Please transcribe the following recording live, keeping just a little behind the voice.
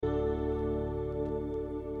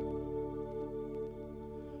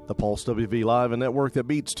The Pulse WV Live, a network that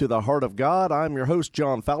beats to the heart of God. I'm your host,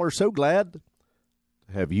 John Fowler. So glad to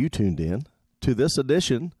have you tuned in to this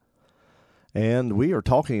edition. And we are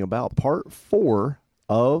talking about part 4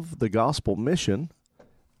 of the Gospel Mission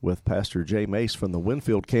with Pastor Jay Mace from the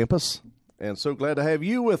Winfield campus. And so glad to have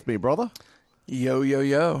you with me, brother. Yo, yo,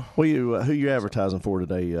 yo. Who you advertising for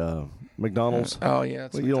today? McDonald's? Oh, yeah.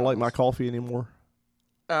 Well, you don't like my coffee anymore?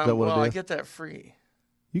 I get that free.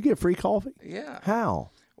 You get free coffee? Yeah. How?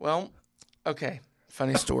 Well, okay.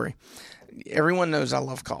 Funny story. Everyone knows I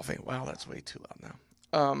love coffee. Wow, that's way too loud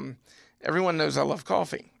now. Everyone knows I love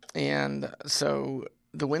coffee. And so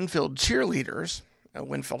the Winfield cheerleaders at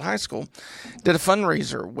Winfield High School did a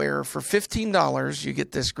fundraiser where for $15 you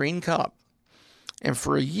get this green cup. And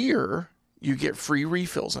for a year, you get free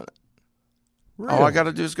refills in it. Really? All I got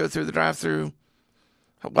to do is go through the drive-thru.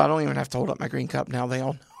 Well, I don't even have to hold up my green cup now. They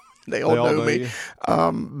all know me.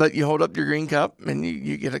 But you hold up your green cup and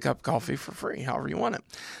you get a cup of coffee for free, however you want it.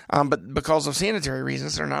 But because of sanitary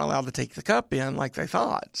reasons, they're not allowed to take the cup in like they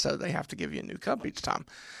thought. So they have to give you a new cup each time.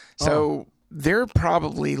 So they're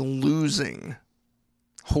probably losing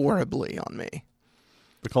horribly on me.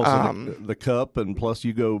 Because of the cup, and plus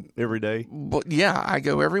you go every day? But yeah, I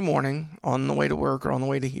go every morning on the way to work or on the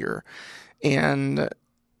way to here. And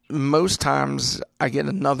most times I get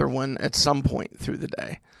another one at some point through the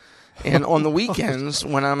day. And on the weekends,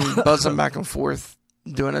 when I'm buzzing back and forth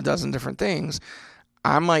doing a dozen different things,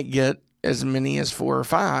 I might get as many as 4 or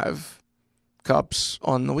 5 cups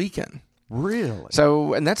on the weekend. Really?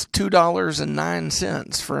 So, and that's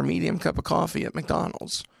 $2.09 for a medium cup of coffee at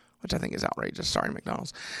McDonald's, which I think is outrageous. Sorry,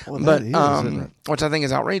 McDonald's. Well, but isn't it? which I think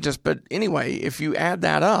is outrageous. But anyway, if you add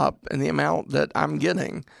that up and the amount that I'm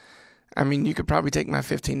getting, I mean, you could probably take my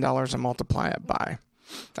 $15 and multiply it by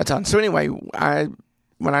a ton. So anyway,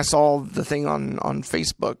 when I saw the thing on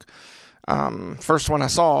Facebook, first one I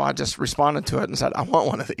saw, I just responded to it and said, I want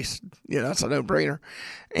one of these. You know, it's a no-brainer.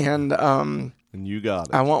 And you got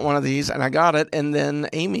it. I want one of these, and I got it. And then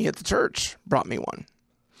Amy at the church brought me one.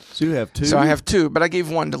 So you have 2? So I have 2, but I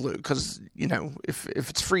gave 1 to Luke because, you know, if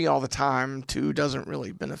it's free all the time, 2 doesn't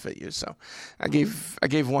really benefit you. So I gave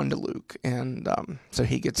 1 to Luke, and so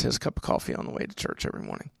he gets his cup of coffee on the way to church every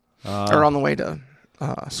morning, or on the way to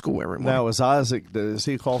school every morning. Now, is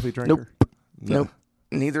he a coffee drinker? Nope.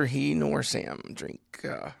 Neither he nor Sam drink.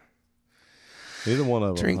 Neither one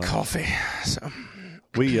of them drink coffee. So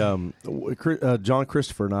we, John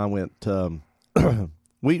Christopher and I went.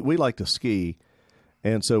 We like to ski.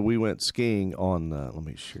 And so we went skiing on, let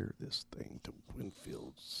me share this thing to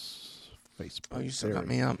Winfield's Facebook. Oh, you still got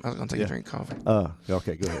me up. I was going to take a drink of coffee.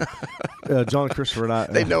 Okay, go ahead. John Christopher and I.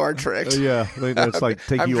 They know our tricks. Yeah, it's like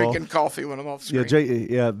take I'm you off. I'm drinking coffee when I'm off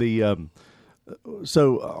screen.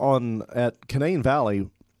 So at Canaan Valley,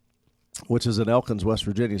 which is in Elkins, West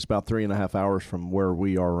Virginia, it's about 3.5 hours from where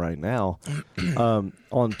we are right now.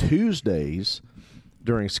 On Tuesdays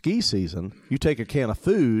during ski season, you take a can of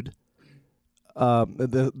food.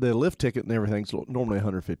 The lift ticket and everything's normally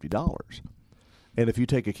 $150, and if you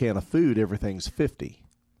take a can of food, everything's $50.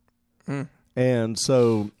 And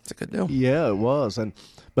so it's a good deal. Yeah, it was.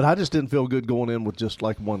 But I just didn't feel good going in with just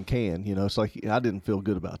like one can. You know, it's like I didn't feel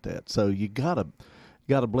good about that. So you gotta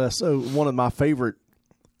bless. So one of my favorite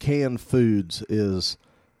canned foods is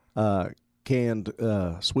canned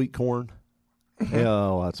sweet corn.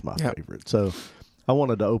 Oh, that's my favorite. So I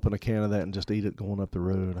wanted to open a can of that and just eat it going up the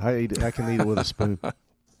road. I can eat it with a spoon.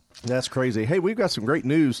 That's crazy. Hey, we've got some great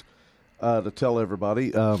news to tell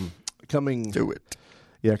everybody. Coming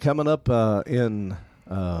up in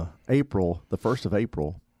April, the 1st of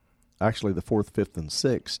April, actually the 4th, 5th, and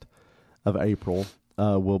 6th of April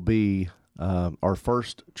will be our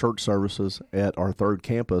first church services at our 3rd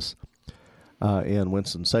campus in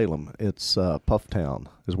Winston-Salem. It's Pufftown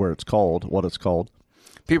is what it's called.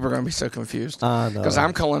 People are going to be so confused. I know. Because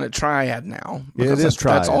I'm calling it Triad now. Yeah, it is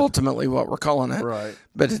Triad. That's ultimately what we're calling it. Right.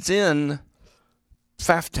 But it's in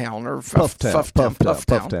Pfafftown or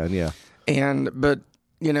Pufftown, yeah. But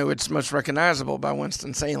you know, it's most recognizable by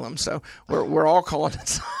Winston-Salem. So we're all calling it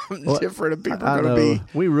something different, and people are going to be.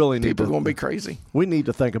 We really need people are going to be crazy. We need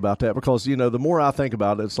to think about that because you know, the more I think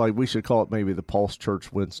about it, it's like we should call it maybe the Pulse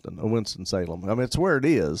Church Winston-Salem. I mean, it's where it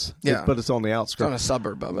is. Yeah, but it's on the outskirts. It's on a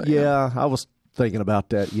suburb of it. Yeah, I was thinking about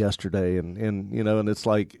that yesterday, and you know, and it's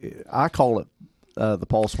like I call it the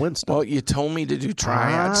Pulse Winston. Well, you told me to do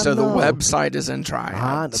Triad, so the website is in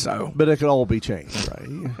Triad. But it could all be changed,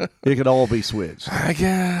 right? It could all be switched. I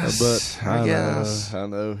guess. But I guess I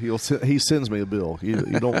know he sends me a bill. You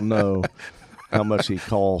don't know. how much he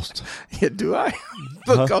cost. Yeah, do I?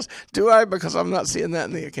 Because I'm not seeing that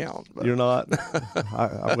in the account. But. You're not.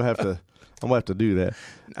 I'm gonna have to do that.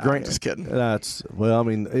 No, I'm just kidding. I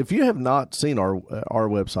mean, if you have not seen our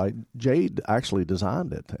website, Jade actually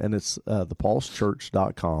designed it, and it's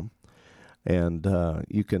thepulsechurch.com. And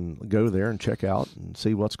you can go there and check out and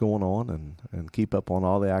see what's going on and keep up on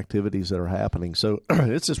all the activities that are happening. So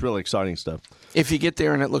it's just really exciting stuff. If you get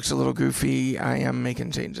there and it looks a little goofy, I am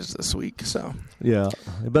making changes this week. So yeah,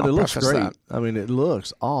 but it looks great. That. I mean, it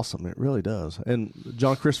looks awesome. It really does. And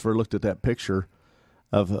John Christopher looked at that picture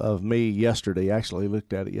of me yesterday. Actually,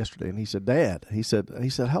 looked at it yesterday, and he said, "Dad," he said,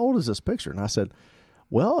 "How old is this picture?" And I said,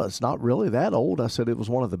 "Well, it's not really that old." I said, "It was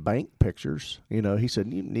one of the bank pictures." He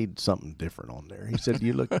said, "You need something different on there." He said,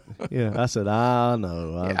 "You look," yeah. I said, "I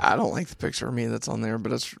know." Yeah, I don't like the picture of me that's on there,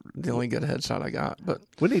 but it's the only good headshot I got. But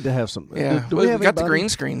we need to have some. Yeah, we got the green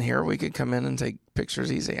screen here. We could come in and take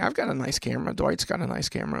pictures easy. I've got a nice camera. Dwight's got a nice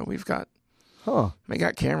camera. We got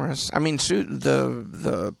cameras. I mean, shoot,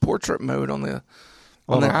 the portrait mode on the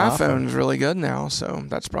iPhone is really good now. So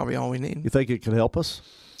that's probably all we need. You think it could help us?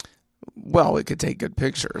 Well, it could take good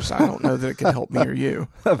pictures. I don't know that it could help me or you.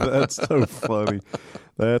 That's so funny.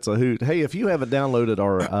 That's a hoot. Hey, if you haven't downloaded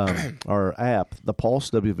our app, the Pulse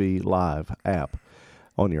WV Live app,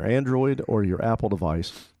 on your Android or your Apple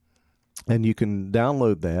device, and you can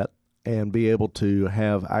download that and be able to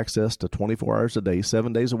have access to 24 hours a day,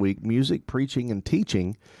 7 days a week, music, preaching, and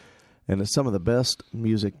teaching. And it's some of the best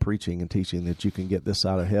music, preaching, and teaching that you can get this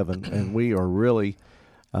side of heaven. And we are really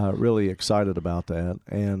excited about that,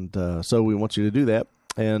 and so we want you to do that.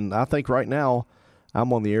 And I think right now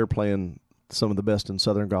I'm on the air playing some of the best in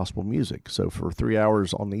Southern gospel music. So for 3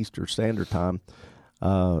 hours on Eastern Standard Time,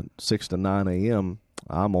 6 to 9 a.m.,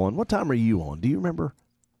 I'm on. What time are you on? Do you remember?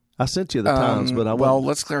 I sent you the times, but well,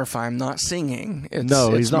 let's clarify. I'm not singing.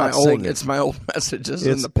 He's not singing. It's my old messages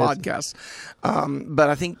in the podcast. But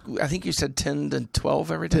I think you said 10 to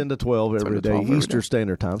 12 every day. 10 to 12 every day, Eastern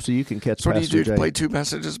Standard Time. So you can catch. So what do Pastor you do? Jay. Play two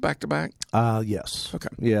messages back to back? Yes. Okay.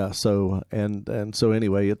 Yeah. So and so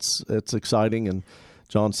anyway, it's exciting, and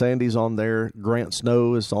John Sandy's on there. Grant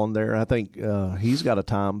Snow is on there. I think he's got a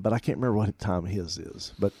time, but I can't remember what time his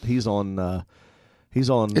is. But he's on.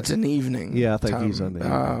 It's an evening. Yeah, I think time. he's on the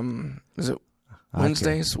evening. Is it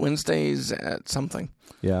Wednesdays? Wednesdays at something.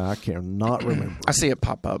 Yeah, I cannot remember. I see it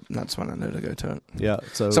pop up, and that's when I know to go to it. Yeah.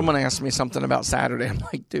 So someone asked me something about Saturday. I'm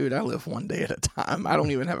like, dude, I live one day at a time. I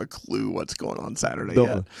don't even have a clue what's going on Saturday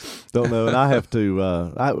yet. Don't know. And I have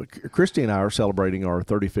to. Christy and I are celebrating our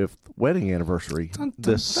 35th wedding anniversary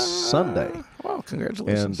this Sunday. Wow,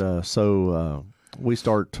 congratulations! And we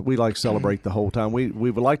celebrate the whole time. We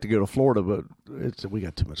would like to go to Florida, but we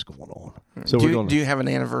got too much going on. So do you have an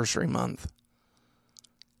anniversary month?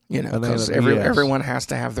 Because everyone has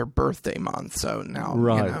to have their birthday month. So now,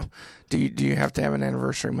 right. Do you have to have an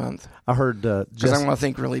anniversary month? I heard because I'm going to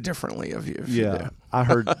think really differently of you. If you do. I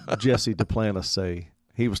heard Jesse Duplantis say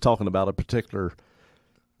he was talking about a particular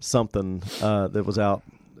something that was out.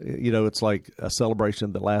 It's like a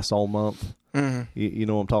celebration that lasts all month. Mm-hmm. You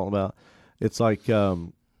know what I'm talking about? It's like,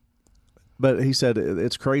 but he said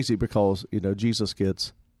it's crazy because, Jesus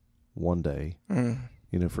gets one day,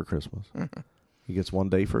 for Christmas. Mm-hmm. He gets 1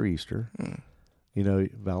 day for Easter.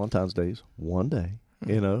 Valentine's Day's 1 day,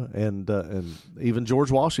 and even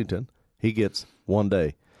George Washington, he gets 1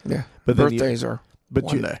 day. Yeah. But birthdays are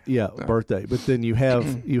 1 day. Yeah, birthday. But then you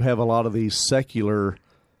have a lot of these secular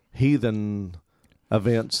heathen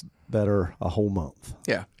events that are a whole month.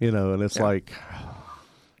 Yeah. And it's like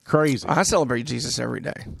crazy. I celebrate Jesus every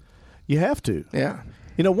day. You have to. Yeah.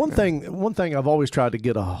 One thing I've always tried to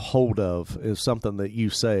get a hold of is something that you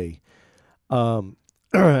say. And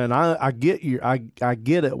I get you. I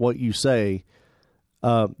get it what you say.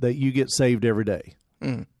 That you get saved every day.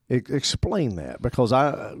 Mm. Explain that, because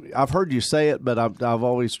I've heard you say it, but I've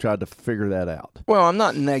always tried to figure that out. Well, I'm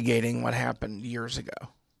not negating what happened years ago.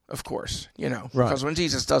 Of course, right. Because when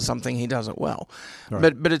Jesus does something, he does it well.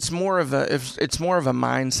 Right. But it's more of a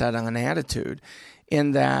mindset and an attitude,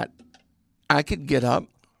 in that I could get up,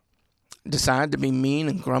 decide to be mean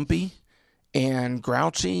and grumpy and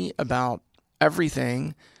grouchy about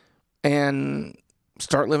everything, and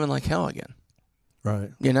start living like hell again.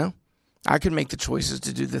 Right. I could make the choices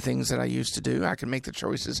to do the things that I used to do. I could make the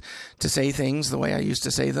choices to say things the way I used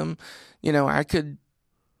to say them. I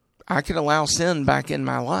could allow sin back in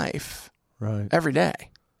my life. Right. Every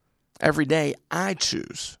day. Every day I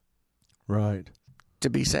choose. Right.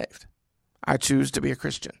 To be saved. I choose to be a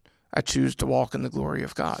Christian. I choose to walk in the glory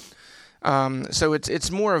of God. So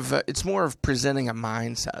it's more of presenting a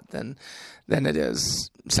mindset than it is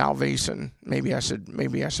salvation. Maybe I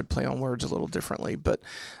should play on words a little differently, but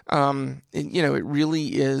it really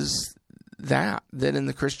is that in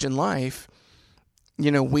the Christian life,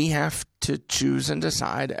 we have to choose and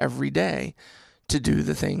decide every day to do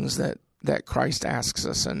the things that Christ asks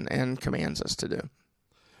us and commands us to do.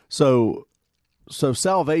 So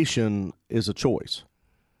salvation is a choice.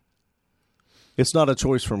 It's not a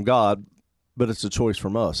choice from God, but it's a choice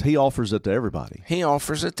from us. He offers it to everybody. He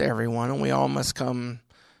offers it to everyone, and we all must come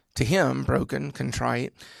to Him broken,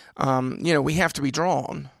 contrite. We have to be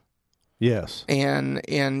drawn. Yes. And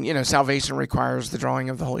salvation requires the drawing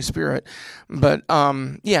of the Holy Spirit. But,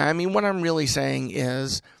 what I'm really saying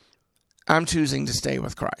is I'm choosing to stay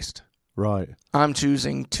with Christ. Right. I'm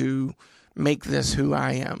choosing to make this who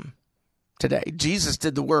I am today. Jesus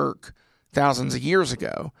did the work thousands of years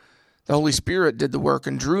ago. The Holy Spirit did the work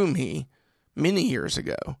and drew me many years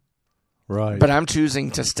ago. Right. But I'm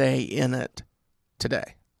choosing to stay in it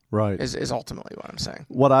today. Right. Is ultimately what I'm saying.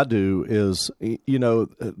 What I do is,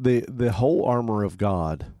 the whole armor of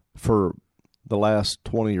God for the last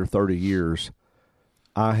 20 or 30 years,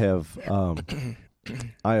 I have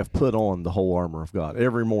put on the whole armor of God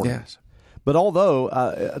every morning. Yes. But although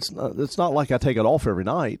it's not like I take it off every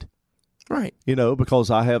night. Right. Because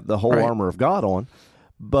I have the whole Right. armor of God on.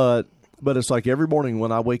 But it's like every morning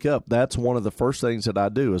when I wake up, that's one of the first things that I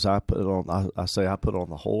do is I put on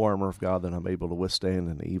the whole armor of God that I'm able to withstand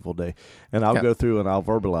in the evil day. And I'll go through and I'll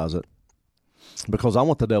verbalize it because I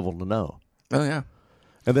want the devil to know. Oh yeah.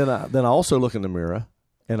 And then I also look in the mirror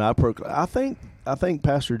and I think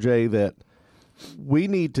Pastor Jay that we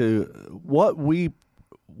need to what we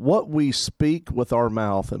speak with our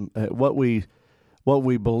mouth and what we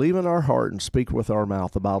believe in our heart and speak with our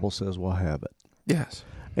mouth, the Bible says we'll have it. Yes.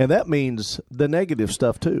 And that means the negative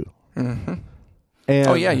stuff too. Mm-hmm.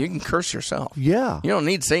 And, you can curse yourself. Yeah. You don't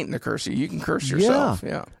need Satan to curse you. You can curse yourself.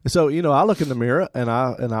 Yeah. So, I look in the mirror and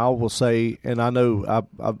I will say, and I know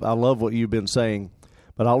I love what you've been saying,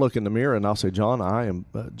 but I'll look in the mirror and I'll say, John, I am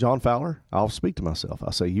John Fowler. I'll speak to myself.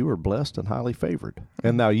 I say, you are blessed and highly favored.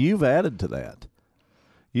 And now you've added to that.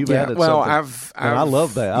 You've added something. I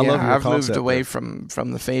love that. I love your I've moved concept away there.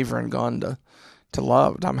 from the favor and gone to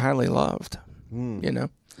loved. I'm highly loved.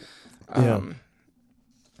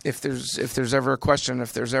 If there's ever a question,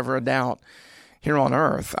 if there's ever a doubt here on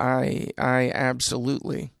earth, I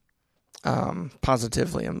absolutely,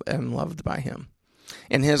 positively am loved by Him.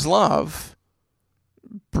 And His love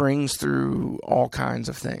brings through all kinds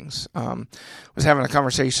of things. I was having a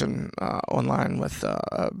conversation online with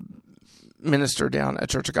a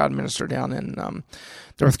Church of God minister down in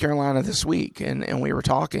North Carolina this week, and we were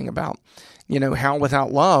talking about, how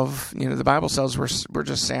without love, the Bible says we're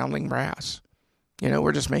just sounding brass.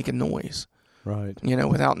 We're just making noise. Right.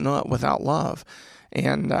 Without love.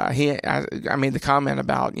 And I made the comment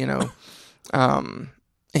about,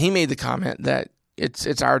 he made the comment that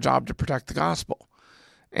it's our job to protect the gospel.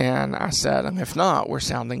 And I said, if not, we're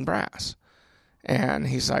sounding brass. And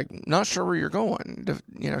he's like, not sure where you're going.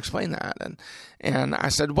 Explain that. And I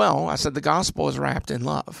said, the gospel is wrapped in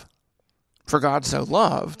love. For God so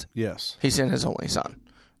loved, yes, He sent His only Son,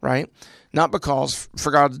 right? Not because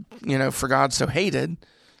for God so hated,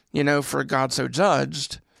 for God so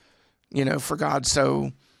judged, for God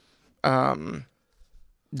so didn't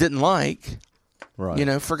like,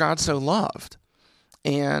 right? For God so loved,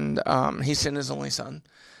 and He sent His only Son.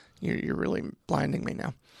 You're really blinding me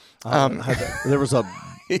now. There was a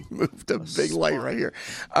he moved a big light right here.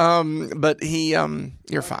 But he,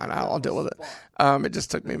 you're fine. I'll deal with it. It just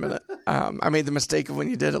took me a minute. I made the mistake of when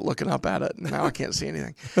you did it, looking up at it. Now I can't see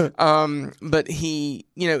anything. But he,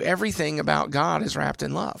 everything about God is wrapped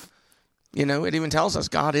in love. It even tells us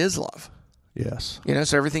God is love. Yes.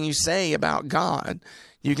 So everything you say about God,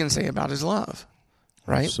 you can say about His love.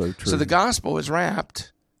 Right? That's so true. So the gospel is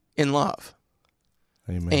wrapped in love.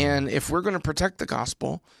 Amen. And if we're going to protect the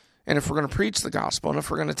gospel, and if we're going to preach the gospel, and if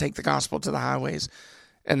we're going to take the gospel to the highways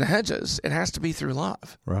and the hedges, it has to be through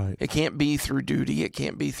love. Right. It can't be through duty. It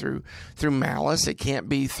can't be through malice. It can't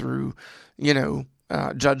be through,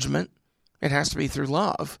 judgment. It has to be through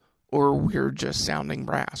love, or we're just sounding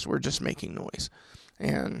brass. We're just making noise.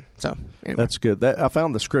 And so, anyway. That's good. I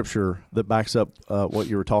found the scripture that backs up what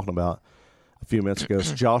you were talking about a few minutes ago.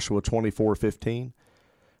 It's Joshua 24:15,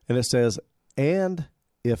 and it says, "And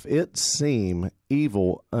if it seem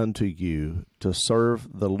evil unto you to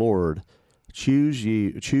serve the Lord, choose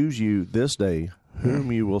you this day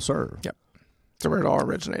whom you will serve." Yep. That's where it all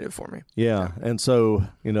originated for me. Yeah. And so,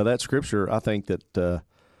 that scripture, I think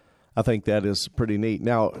that is pretty neat.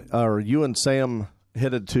 Now, are you and Sam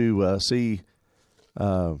headed to see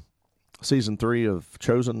season 3 of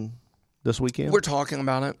Chosen this weekend? We're talking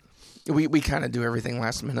about it. We kind of do everything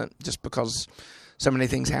last minute just because so many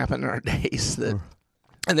things happen in our days and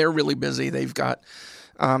they're really busy. They've got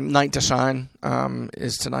Night to Shine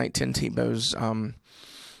is tonight, Tim Tebow's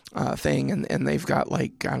thing, and they've got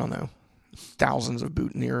like, I don't know, thousands of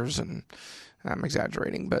boutonnieres, and I'm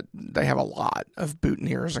exaggerating, but they have a lot of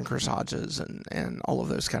boutonnieres and corsages and all of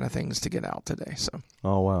those kind of things to get out today. So,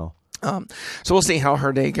 oh wow. So we'll see how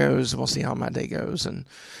her day goes. We'll see how my day goes, and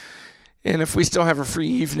if we still have a free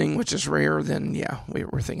evening, which is rare, then yeah,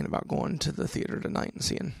 we're thinking about going to the theater tonight and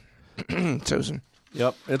seeing Chosen.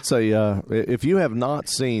 Yep, it's if you have not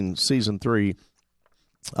seen season 3,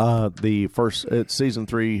 it's season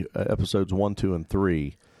 3 episodes 1, 2, and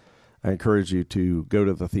 3. I encourage you to go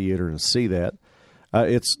to the theater and see that.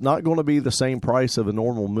 It's not going to be the same price of a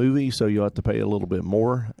normal movie, so you'll have to pay a little bit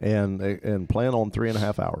more and plan on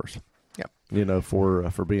 3.5 hours. Yep.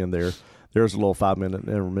 For being there. There's a little 5-minute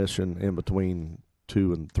intermission in between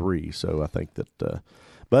 2 and 3, so I think that.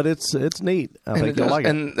 But it's neat. I think you'll like it.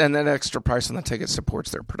 And that extra price on the ticket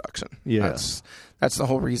supports their production. Yes. That's the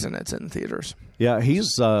whole reason it's in theaters. Yeah,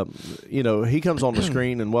 he's he comes on the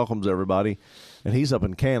screen and welcomes everybody, and he's up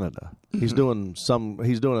in Canada. He's doing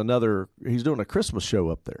a Christmas show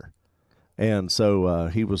up there. And so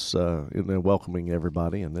he was welcoming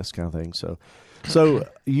everybody and this kind of thing. So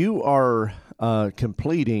you are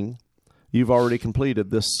you've already completed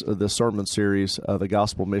this sermon series, the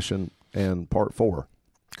Gospel Mission, and part 4.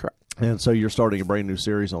 Correct. And so you're starting a brand new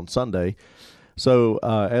series on Sunday. So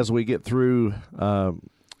as we get through,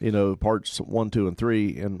 parts 1, 2, and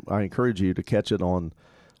 3, and I encourage you to catch it on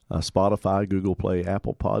Spotify, Google Play,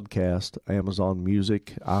 Apple Podcast, Amazon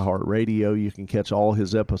Music, iHeartRadio. You can catch all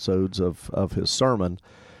his episodes of his sermon.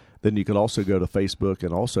 Then you can also go to Facebook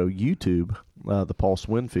and also YouTube, the Paul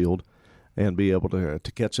Swinfield, and be able to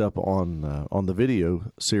catch up on the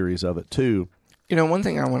video series of it too. One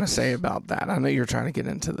thing I want to say about that, I know you're trying to get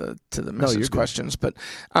into the message questions, but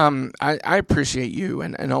I appreciate you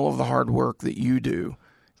and all of the hard work that you do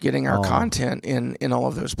getting our content in all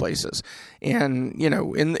of those places. And,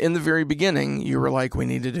 in the very beginning, you were like, we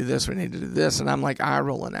need to do this, and I'm like eye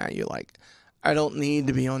rolling at you like, I don't need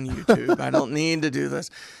to be on YouTube. I don't need to do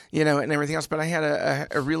this, and everything else. But I had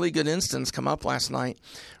a really good instance come up last night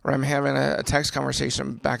where I'm having a text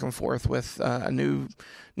conversation back and forth with a new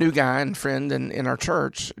guy and friend in our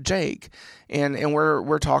church, Jake, and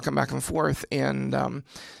we're talking back and forth and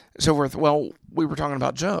so forth. Well, we were talking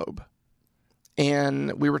about Job,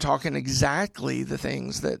 and we were talking exactly the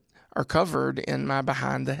things that are covered in my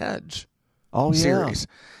Behind the Hedge series.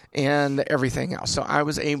 And everything else. So I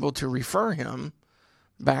was able to refer him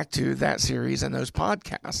back to that series and those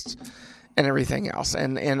podcasts and everything else.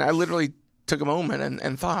 And I literally took a moment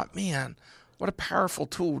and thought, man, what a powerful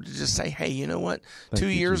tool to just say, hey, you know what? 2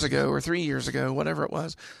 years ago or 3 years ago, whatever it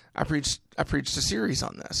was, I preached a series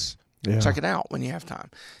on this. Yeah. Check it out when you have time.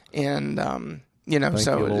 And,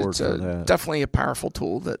 so it's definitely a powerful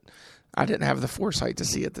tool that I didn't have the foresight to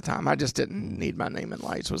see at the time. I just didn't need my name in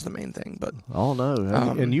lights was the main thing. But no,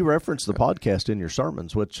 and you reference the podcast in your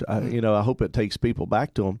sermons, which I hope it takes people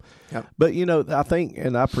back to them. Yep. But I think,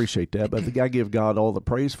 and I appreciate that, but I give God all the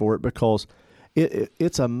praise for it because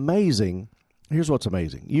it's amazing. Here's what's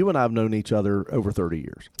amazing: you and I have known each other over 30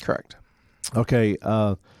 years. Correct. Okay,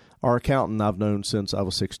 our accountant I've known since I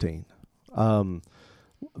was 16. Some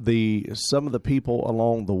of the people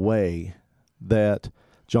along the way that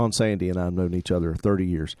John Sandy and I have known each other 30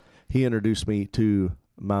 years. He introduced me to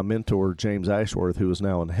my mentor, James Ashworth, who is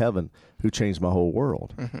now in heaven, who changed my whole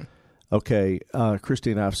world. Mm-hmm. Okay,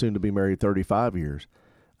 Christy and I have soon to be married 35 years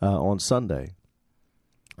on Sunday.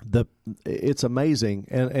 It's amazing.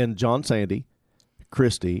 And John Sandy,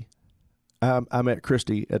 Christy, I met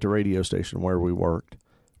Christy at the radio station where we worked,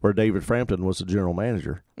 where David Frampton was the general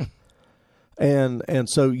manager. And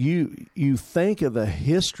so you think of the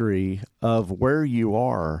history of where you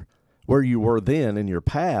were then in your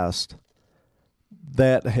past,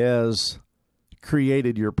 that has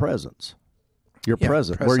created your presence, your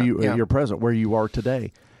present where you are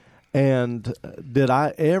today. And did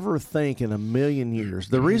I ever think in a million years,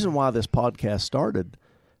 the reason why this podcast started,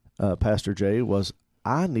 Pastor Jay, was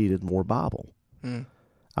I needed more Bible. Mm.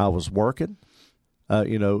 I was working,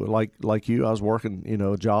 like you, I was working,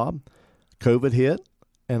 a job. COVID hit,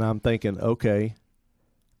 and I'm thinking, okay,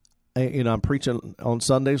 I'm preaching on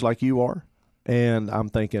Sundays like you are, and I'm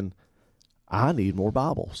thinking, I need more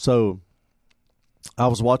Bible. So I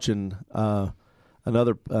was watching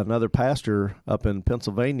another pastor up in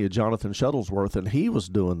Pennsylvania, Jonathan Shuttlesworth, and he was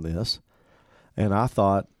doing this, and I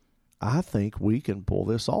thought, I think we can pull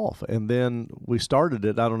this off. And then we started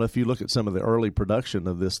it. I don't know if you look at some of the early production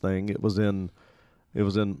of this thing. It was in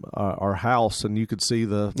our house, and you could see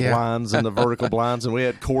the blinds and the vertical blinds, and we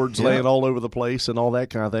had cords laying all over the place and all that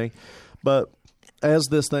kind of thing. But as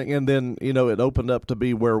this thing, and then, it opened up to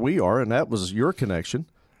be where we are, and that was your connection,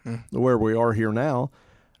 where we are here now.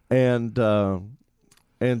 And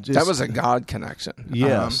just, that was a God connection.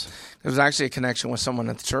 Yes. It was actually a connection with someone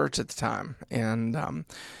at the church at the time. And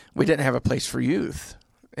we didn't have a place for youth.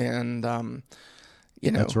 And,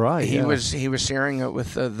 that's right. He was sharing it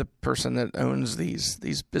with the person that owns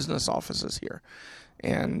these business offices here.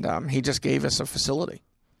 And he just gave us a facility.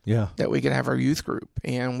 Yeah. That we could have our youth group.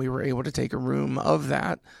 And we were able to take a room of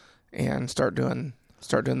that and start doing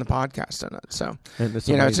the podcast in it. So,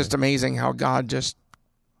 it's just amazing how God just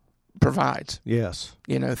provides. Yes.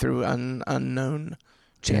 Through unknown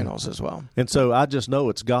channels as well. And so I just know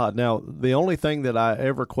it's God. Now, the only thing that I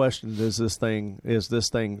ever questioned is this thing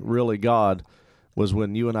really God was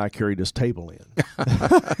when you and I carried this table in.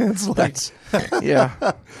 It's like,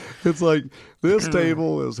 it's like this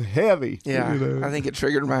table is heavy. Yeah, I think it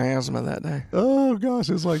triggered my asthma that day. Oh gosh,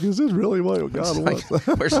 it's like, is this really what God wants?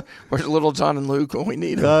 Where's little John and Luke when we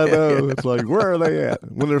need them? I know. It's like, where are they at?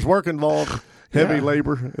 When there's work involved, heavy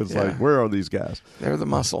labor, it's like, where are these guys? They're the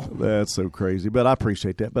muscle. That's so crazy, but I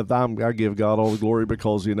appreciate that. But I give God all the glory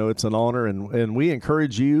because it's an honor, and we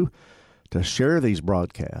encourage you to share these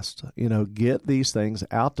broadcasts. Get these things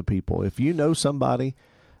out to people. If you know somebody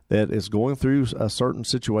that is going through a certain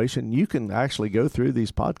situation, you can actually go through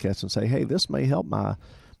these podcasts and say, hey, this may help my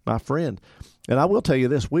friend. And I will tell you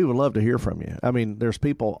this, we would love to hear from you. I mean, there's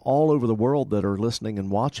people all over the world that are listening and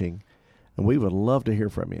watching, and we would love to hear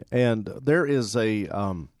from you. And there is there's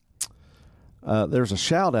a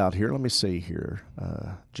shout out here. Let me see here,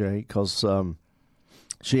 Jay, because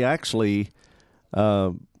she actually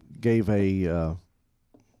gave a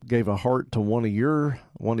heart to one of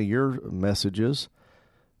your messages,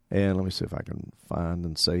 and let me see if I can find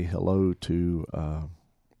and say hello to.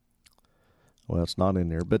 Well, it's not in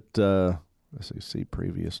there, but let's see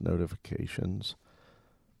previous notifications.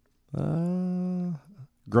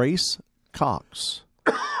 Grace Cox,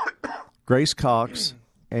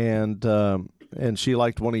 and she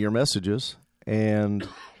liked one of your messages, and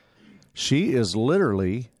she is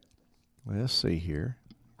literally. Let's see here.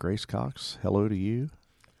 Grace Cox, hello to you.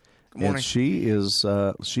 Good morning. And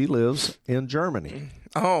she lives in Germany.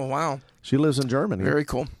 Oh, wow. She lives in Germany. Very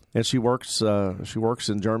cool. And she works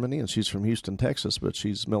in Germany, and she's from Houston, Texas, but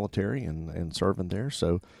she's military and serving there.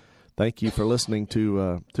 So thank you for listening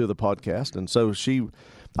to the podcast. And so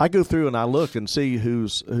I go through and I look and see who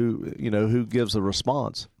gives a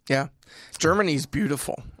response. Yeah. Germany's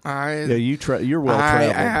beautiful. You're well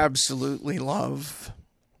traveled. I absolutely love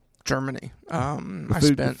Germany.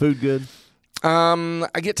 Food good?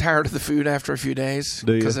 I get tired of the food after a few days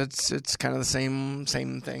because it's kind of the same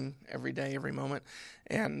thing every day, every moment.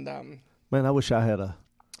 And man, I wish I had a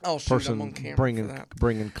person I'm on camera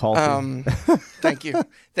bringing coffee. Thank you.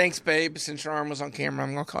 Thanks, babe. Since your arm was on camera,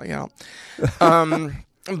 I'm gonna call you out.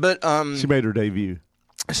 But she made her debut.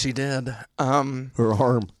 She did. Her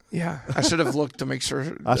arm. Yeah, I should have looked to make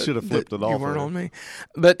sure. I should have flipped it off. You weren't on me.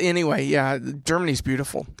 But anyway, yeah, Germany's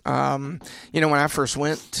beautiful. When I first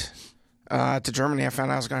went to Germany, I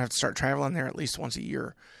found I was going to have to start traveling there at least once a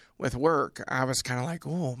year with work. I was kind of like,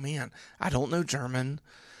 oh man, I don't know German.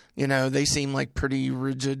 They seem like pretty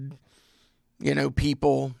rigid,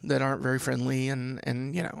 people that aren't very friendly, and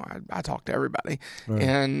I talk to everybody, right.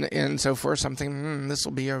 and so for something, this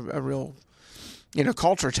will be a real.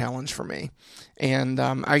 Culture challenge for me. And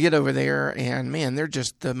I get over there, and man, they're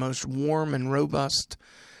just the most warm and robust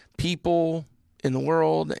people in the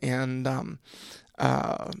world, and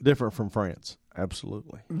different from France.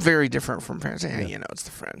 Absolutely. Very different from France. Yeah. It's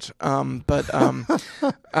the French. And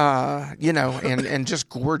just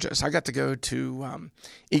gorgeous. I got to go to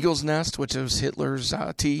Eagle's Nest, which is Hitler's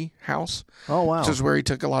tea house. Oh, wow. Which is where he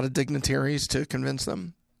took a lot of dignitaries to convince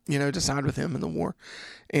them, to side with him in the war.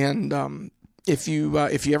 And if you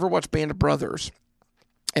ever watch Band of Brothers,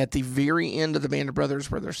 at the very end of the Band of Brothers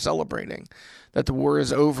where they're celebrating that the war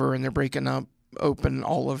is over and they're breaking open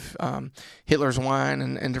all of Hitler's wine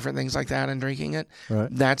and different things like that and drinking it, right.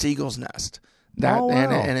 That's Eagle's Nest. Wow.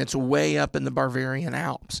 And it's way up in the Bavarian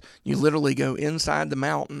Alps. You literally go inside the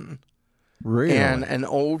mountain. Really? And an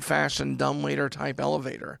old-fashioned dumbwaiter type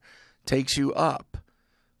elevator takes you up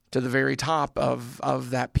to the very top of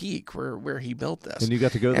that peak where he built this. And you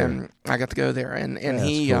got to go there. And I got to go there. And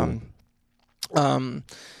he cool.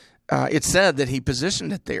 It's said that he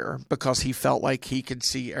positioned it there because he felt like he could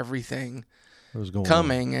see everything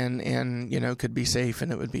coming and could be safe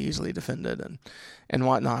and it would be easily defended and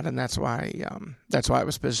whatnot. And that's why it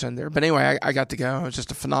was positioned there. But anyway, I got to go. It was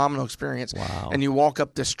just a phenomenal experience. Wow. And you walk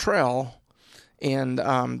up this trail and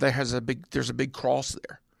there's a big cross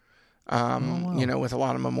there. With a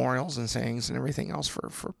lot of memorials and sayings and everything else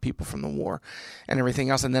for people from the war and everything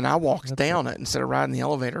else. And then I walked down it instead of riding the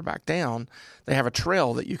elevator back down. They have a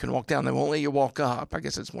trail that you can walk down. They won't let you walk up. I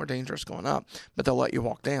guess it's more dangerous going up, but they'll let you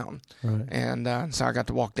walk down. Right. And so I got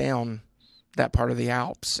to walk down that part of the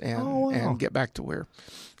Alps and get back to where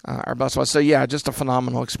our bus was. So yeah, just a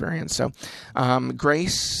phenomenal experience. So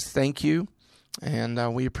Grace, thank you.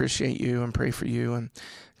 And we appreciate you and pray for you, and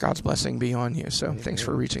God's blessing be on you. So thanks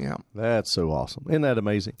for reaching out. That's so awesome. Isn't that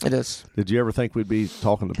amazing? It is. Did you ever think we'd be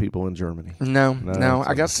talking to people in Germany? No.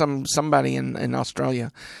 I got somebody in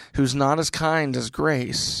Australia who's not as kind as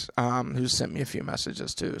Grace, who sent me a few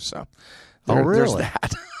messages too. So there's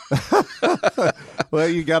that. Well,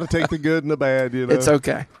 you got to take the good and the bad, It's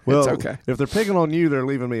okay. Well, it's okay. If they're picking on you, they're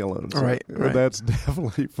leaving me alone. So right. That's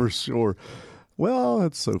definitely for sure. Well,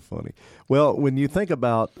 that's so funny. Well, when you think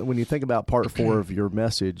about part 4 of your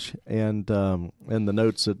message and the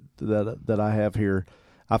notes that I have here,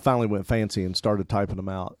 I finally went fancy and started typing them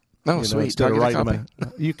out. Oh, sweet! Instead of writing them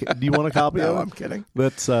out. Do you want a copy of it? No, I'm kidding.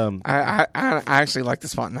 That's I actually like the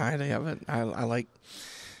spontaneity of it. I like.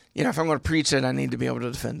 If I'm going to preach it, I need to be able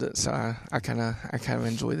to defend it. So I kind of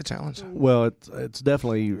enjoy the challenge. Well, it's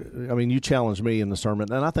definitely. I mean, you challenged me in the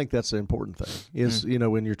sermon, and I think that's the important thing. Is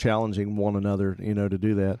when you're challenging one another, to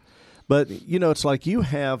do that. But it's like you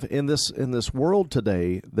have in this world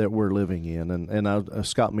today that we're living in, and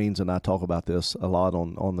Scott Means and I talk about this a lot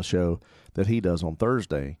on the show that he does on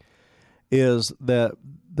Thursday. Is that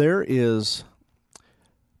there is.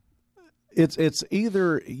 It's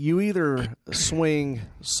either you swing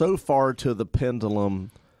so far to the pendulum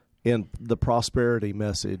in the prosperity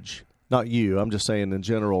message, not you, I'm just saying in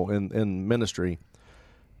general in ministry,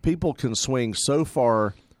 people can swing so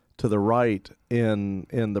far to the right in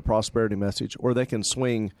the prosperity message, or they can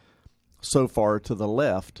swing so far to the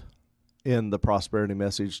left in the prosperity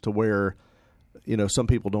message to where some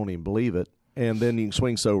people don't even believe it, and then you can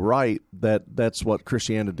swing so right that that's what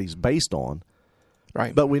Christianity's based on.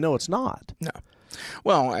 Right. But we know it's not. No.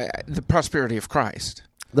 Well, the prosperity of Christ.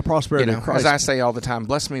 The prosperity of Christ. As I say all the time,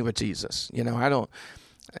 bless me with Jesus. I don't,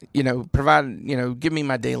 provide, give me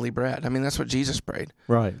my daily bread. I mean, that's what Jesus prayed.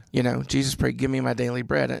 Right. Jesus prayed, give me my daily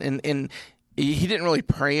bread. And he didn't really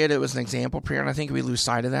pray it. It was an example prayer. And I think we lose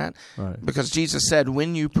sight of that. Right. Because Jesus said,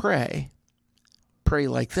 when you pray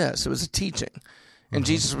like this. It was a teaching. And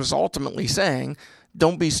Jesus was ultimately saying,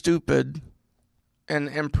 don't be stupid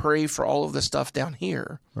and pray for all of the stuff down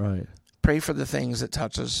here. Right. Pray for the things that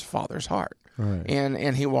touches Father's heart. Right.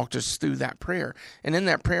 And he walked us through that prayer. And in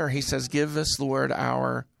that prayer, he says, give us, Lord,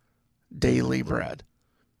 our daily bread.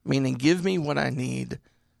 Meaning, give me what I need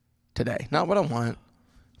today. Not what I want,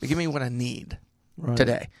 but give me what I need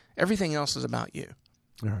today. Everything else is about you.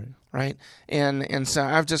 Right. Right. And so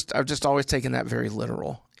I've just always taken that very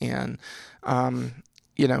literal. And, I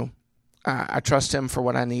trust him for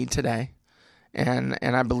what I need today. And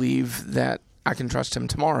I believe that I can trust him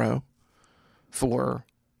tomorrow for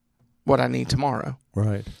what I need tomorrow.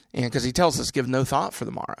 Right. And because he tells us, give no thought for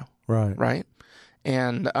tomorrow. Right. Right.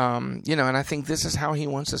 And, and I think this is how he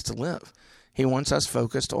wants us to live. He wants us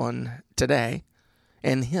focused on today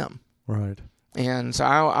and him. Right. And so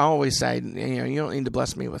I always say, you don't need to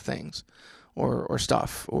bless me with things or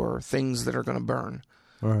stuff or things that are going to burn.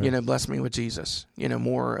 Right. Bless me with Jesus.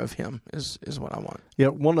 More of him is what I want. Yeah,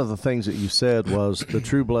 one of the things that you said was the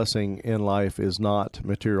true blessing in life is not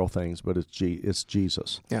material things, but it's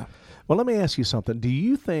Jesus. Yeah. Well, let me ask you something. Do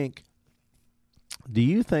you think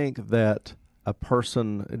that a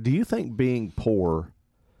person, do you think being poor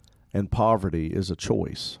and poverty is a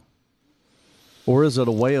choice? Or is it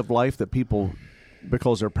a way of life that people,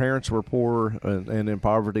 because their parents were poor and in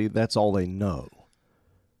poverty, that's all they know?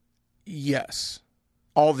 Yes.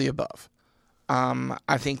 All the above.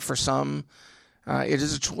 I think for some, it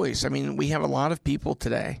is a choice. I mean, we have a lot of people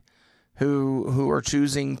today who are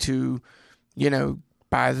choosing to,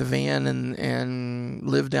 buy the van and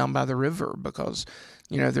live down by the river because,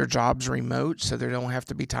 their job's remote, so they don't have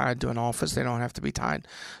to be tied to an office. They don't have to be tied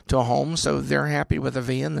to a home. So they're happy with a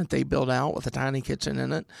van that they build out with a tiny kitchen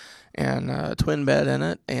in it and a twin bed in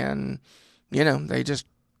it. And, they just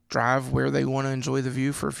drive where they want to enjoy the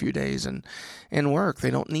view for a few days and work.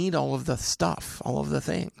 They don't need all of the stuff, all of the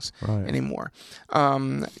things anymore.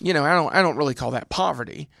 I don't really call that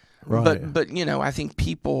poverty, but I think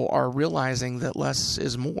people are realizing that less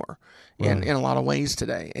is more in a lot of ways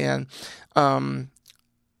today. And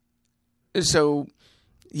So,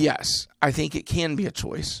 yes, I think it can be a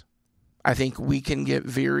choice. I think we can get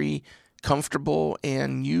very comfortable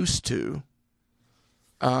and used to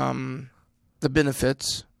the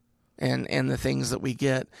benefits and the things that we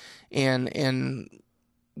get, and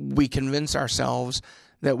we convince ourselves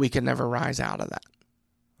that we can never rise out of that.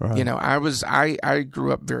 Right. You know, I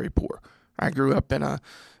grew up very poor. I grew up in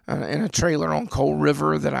a trailer on Coal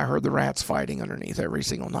River that I heard the rats fighting underneath every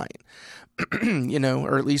single night. You know,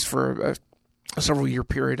 or at least for a several year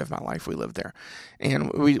period of my life we lived there.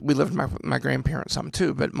 And we lived with my grandparents some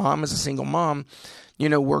too. But Mom, as a single mom, you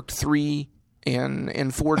know, worked 3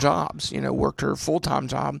 and 4 jobs, you know, worked her full-time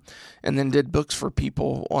job and then did books for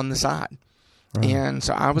people on the side. Right. And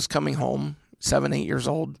so I was coming home 7, 8 years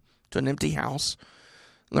old to an empty house,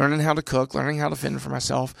 learning how to cook, learning how to fend for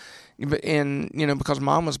myself. And, you know, because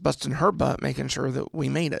Mom was busting her butt, making sure that we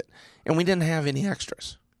made it. And we didn't have any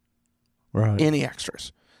extras. Right. Any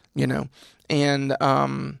extras, you know. And,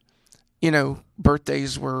 you know,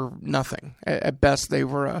 birthdays were nothing. At best, they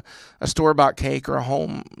were a store-bought cake or a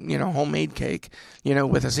homemade cake, you know,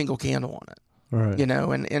 with a single candle on it. Right. You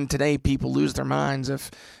know, and today people lose their minds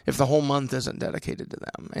if the whole month isn't dedicated to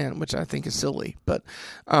them, and which I think is silly. But,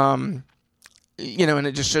 you know, and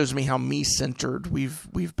it just shows me how me-centered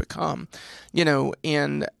we've become, you know.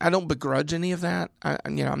 And I don't begrudge any of that.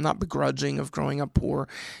 I'm not begrudging of growing up poor.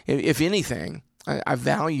 If anything, I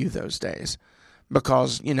value those days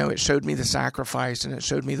because, you know, it showed me the sacrifice and it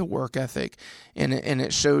showed me the work ethic and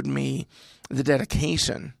it showed me the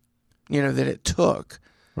dedication, you know, that it took.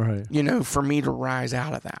 Right. You know, for me to rise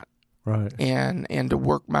out of that. Right. And to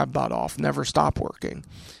work my butt off, never stop working,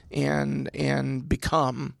 and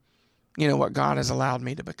become, you know, what God has allowed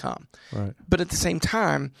me to become. Right. But at the same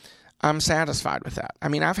time, I'm satisfied with that. I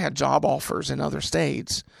mean, I've had job offers in other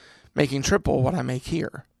states making triple what I make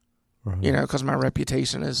here. Right. You know, because my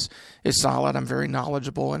reputation is solid. I'm very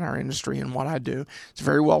knowledgeable in our industry and what I do. It's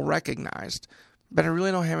very well recognized. But I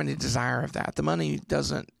really don't have any desire of that. The money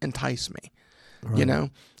doesn't entice me. Right. You know,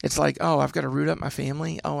 it's like, oh, I've got to root up my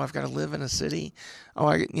family. Oh, I've got to live in a city. Oh,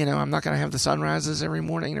 I'm not going to have the sunrises every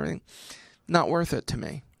morning and everything. Not worth it to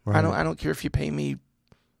me. Right. I don't care if you pay me,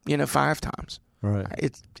 you know, 5 times. Right.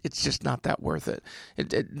 It's just not that worth it.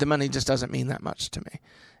 The money just doesn't mean that much to me.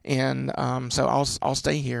 And so I'll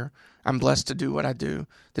stay here. I'm blessed to do what I do.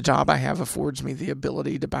 The job I have affords me the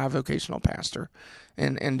ability to buy a vocational pastor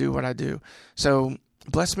and do what I do. So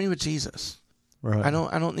bless me with Jesus. Right. I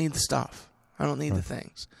don't need the stuff. I don't need the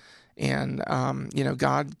things. And, you know,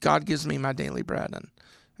 God gives me my daily bread,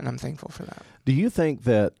 and I'm thankful for that. Do you think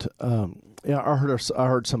that, I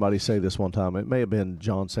heard somebody say this one time. It may have been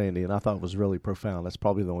John Sandy, and I thought it was really profound. That's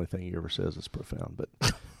probably the only thing he ever says is profound.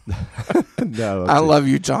 But no, I love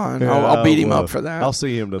you, John. Yeah, I'll beat him up for that. I'll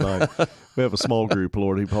see him tonight. We have a small group,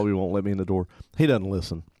 Lord. He probably won't let me in the door. He doesn't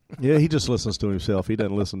listen. Yeah, he just listens to himself. He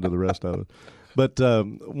doesn't listen to the rest of it. But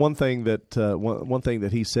one thing that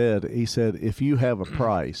he said, if you have a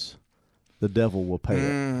price, the devil will pay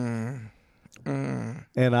it.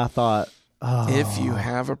 And I thought, if you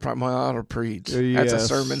have a price, well, I ought to preach. That's a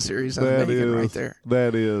sermon series I'm making right there.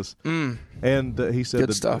 That is. And he said,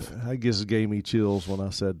 good stuff. I guess it gave me chills when I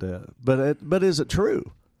said that. But is it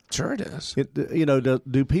true? Sure, it is. You know,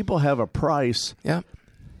 do people have a price? Yeah.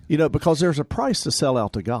 You know, because there's a price to sell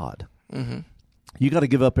out to God. Mm-hmm. You got to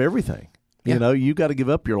give up everything. Yeah. You know, you got to give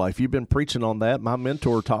up your life. You've been preaching on that. My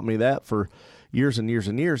mentor taught me that for years and years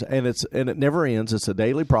and years, and it never ends. It's a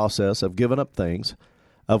daily process of giving up things,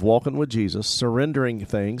 of walking with Jesus, surrendering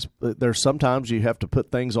things. There's sometimes you have to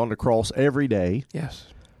put things on the cross every day. Yes.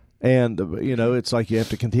 And, you know, it's like you have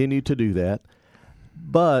to continue to do that.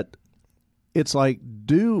 But it's like,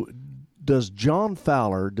 does John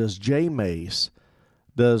Fowler, does Jay Mace,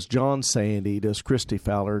 does John Sandy, does Christy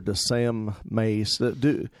Fowler, does Sam Mace,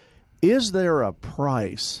 is there a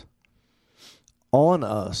price on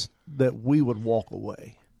us that we would walk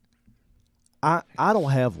away? I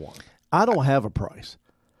don't have one. I don't have a price.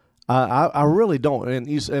 I really don't.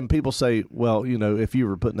 And people say, well, you know, if you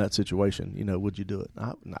were put in that situation, you know, would you do it?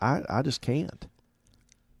 I just can't.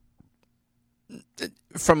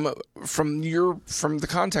 From the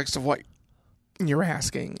context of what you're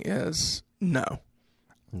asking is no.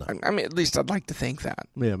 No. I mean, at least I'd like to think that.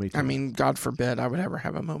 Yeah, me too. I mean, God forbid I would ever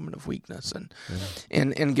have a moment of weakness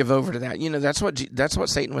and give over to that. You know, that's what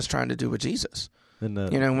Satan was trying to do with Jesus. You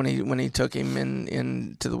know, when he took him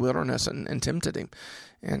into the wilderness and tempted him,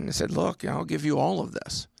 and said, "Look, I'll give you all of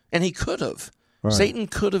this," and he could have. Right. Satan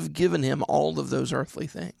could have given him all of those earthly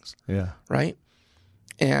things. Yeah. Right.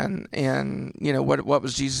 And you know what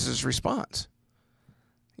was Jesus' response?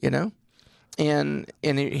 You know. And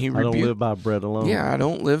he I don't live by bread alone. Yeah, I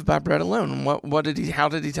don't live by bread alone. How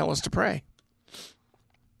did he tell us to pray?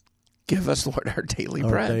 Give us, Lord, our daily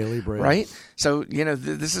bread. Right? So,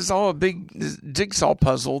 this is all a big jigsaw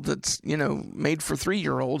puzzle that's, made for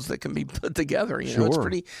 3-year-olds that can be put together. Sure.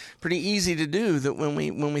 It's pretty easy to do that when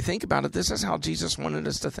we think about it. This is how Jesus wanted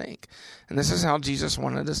us to think. And this is how Jesus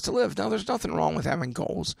wanted us to live. Now, there's nothing wrong with having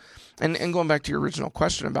goals. And going back to your original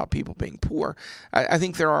question about people being poor, I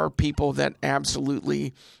think there are people that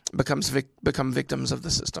absolutely become victims of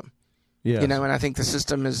the system. Yes. And I think the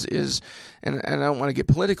system is and I don't want to get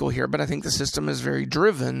political here, but I think the system is very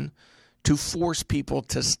driven to force people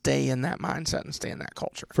to stay in that mindset and stay in that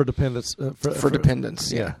culture. For dependence. For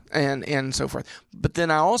dependence, yeah. And so forth. But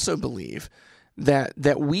then I also believe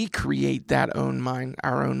that we create our own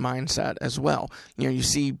mindset as well. You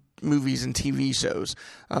see movies and TV shows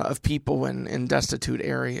of people in destitute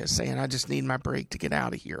areas saying, I just need my break to get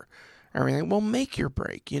out of here. Everything. Well, make your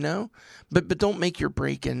break, but don't make your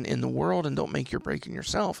break in the world, and don't make your break in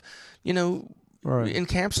yourself. Right.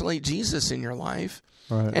 Encapsulate Jesus in your life,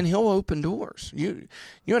 right, and He'll open doors. You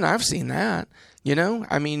and I've seen that.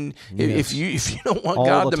 I mean, yes. if you don't want All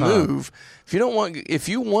God the to time. move, if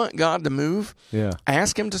you want God to move, yeah,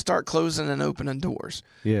 ask Him to start closing and opening doors.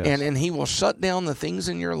 yes. And He will shut down the things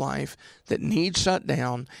in your life that need shut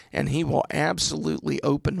down, and He will absolutely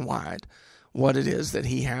open wide what it is that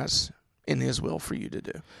He has in His will for you to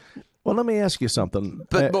do. Well, let me ask you something.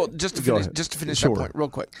 But just to finish Sure. that point real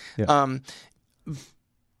quick. Yeah.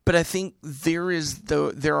 But I think there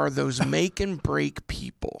are those make and break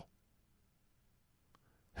people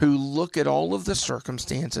who look at all of the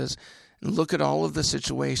circumstances, and look at all of the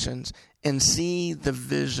situations, and see the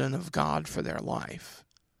vision of God for their life,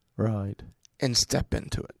 right, and step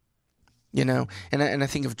into it. And I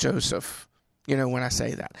think of Joseph. When I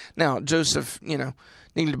say that. Now, Joseph,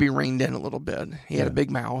 needed to be reined in a little bit. He had a big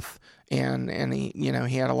mouth, and he, he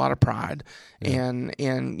had a lot of pride, and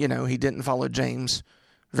he didn't follow James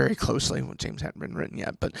very closely. Well, James hadn't been written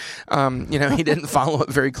yet, but he didn't follow it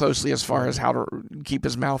very closely as far as how to keep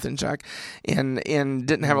his mouth in check, and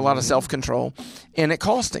didn't have a lot of self-control, and it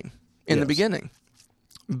cost him in the beginning,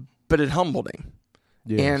 but it humbled him,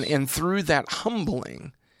 and through that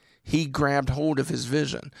humbling, he grabbed hold of his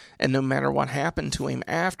vision. And no matter what happened to him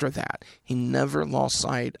after that, he never lost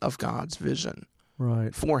sight of God's vision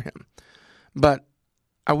for him. But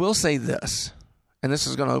I will say this, and this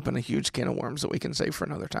is going to open a huge can of worms that we can save for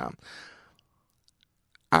another time.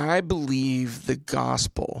 I believe the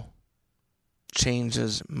gospel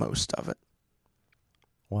changes most of it.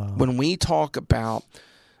 Wow. When we talk about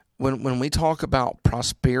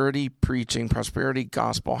prosperity preaching, prosperity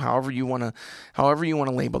gospel, however you want to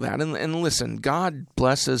label that, and listen, God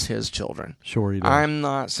blesses His children. Sure, He does. I'm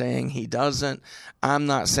not saying He doesn't. I'm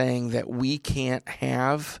not saying that we can't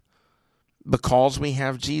have because we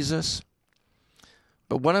have Jesus.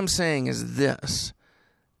 But what I'm saying is this: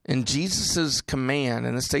 in Jesus' command,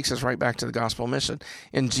 and this takes us right back to the gospel mission,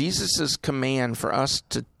 in Jesus' command for us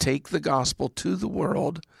to take the gospel to the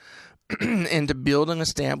world and to build and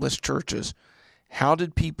establish churches, how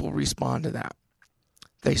did people respond to that?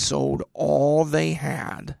 They sold all they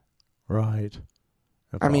had. Right.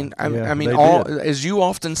 I mean, all, as you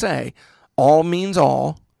often say, all means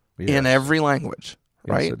all in every language,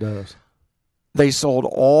 right? Yes, it does. They sold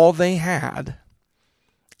all they had,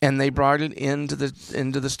 and they brought it into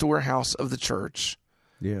the storehouse of the church,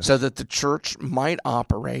 so that the church might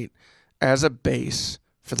operate as a base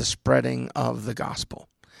for the spreading of the gospel.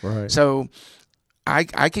 Right. So I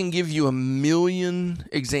can give you a million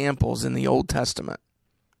examples in the Old Testament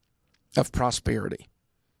of prosperity.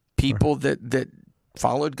 People that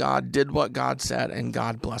followed God, did what God said, and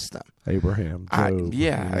God blessed them. Abraham, Job.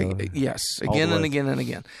 Yes, again and again and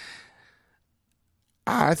again.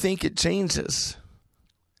 I think it changes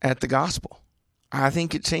at the gospel. I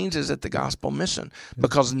think it changes at the gospel mission,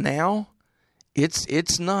 because now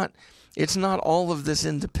it's not all of this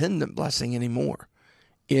independent blessing anymore.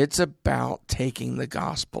 It's about taking the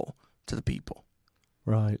gospel to the people.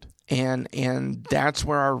 Right. And that's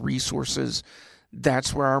where our resources,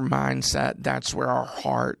 that's where our mindset, that's where our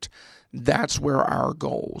heart, that's where our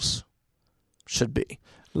goals should be.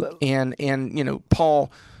 And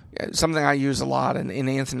Paul, something I use a lot, and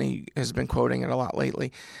Anthony has been quoting it a lot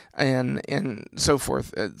lately, and so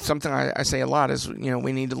forth. Something I say a lot is,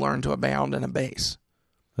 we need to learn to abound and abase.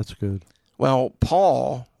 That's good. Well,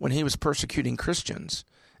 Paul, when he was persecuting Christians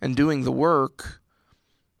and doing the work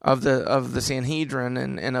of the Sanhedrin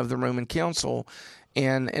and of the Roman Council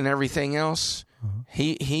and everything else,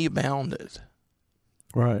 he abounded.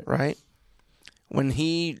 Right. Right? when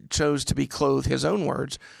he chose to be clothed, his own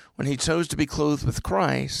words, when he chose to be clothed with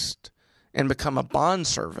Christ and become a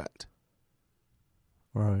bondservant,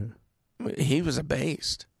 right, he was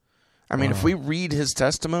abased. I mean, if we read his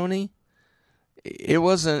testimony, it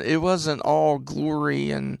wasn't all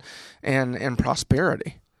glory and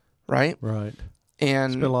prosperity, right? Right.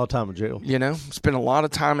 And spent a lot of time in jail. Spent a lot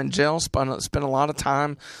of time in jail. Spent a lot of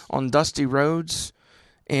time on dusty roads,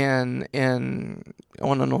 and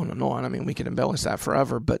on and on and on. I mean, we could embellish that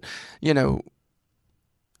forever, but he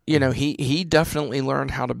definitely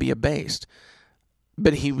learned how to be abased,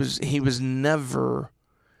 but he was never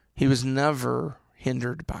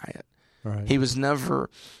hindered by it. Right. He was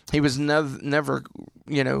never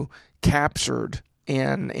captured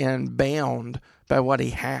and bound by what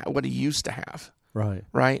he used to have. Right.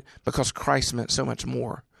 Right? Because Christ meant so much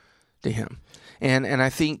more to him. And I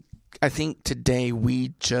think today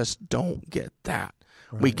we just don't get that.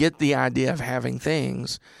 Right. We get the idea of having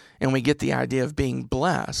things, and we get the idea of being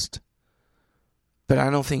blessed, but I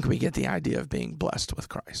don't think we get the idea of being blessed with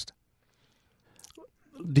Christ.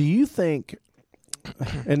 Do you think,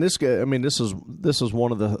 and this is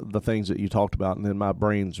one of the things that you talked about, and then my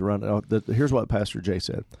brain's run. Here's what Pastor Jay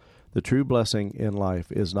said. The true blessing in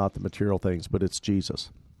life is not the material things, but it's Jesus.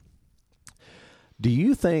 Do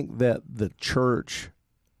you think that the church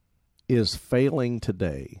is failing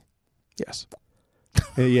today? Yes.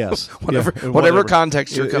 Yes. Whatever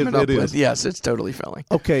context you're coming up with, yes, it's totally failing.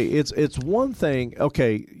 Okay, it's one thing.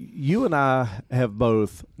 Okay, you and I have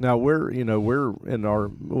both. Now we're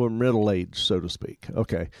middle age, so to speak.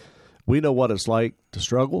 Okay, we know what it's like to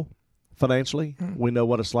struggle financially. Mm-hmm. We know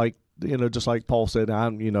what it's like. Just like Paul said,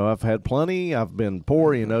 I've had plenty. I've been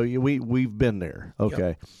poor. We've been there. Okay.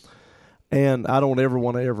 Yep. And I don't ever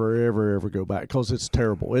want to ever go back because it's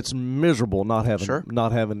terrible. It's miserable not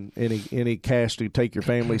having any cash to take your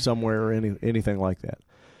family somewhere or anything like that.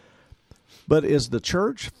 But is the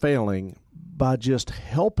church failing by just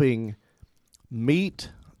helping meet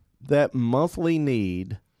that monthly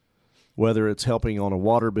need, whether it's helping on a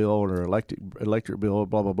water bill or electric bill,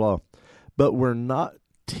 blah blah blah, but we're not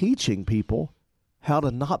teaching people how to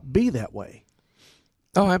not be that way?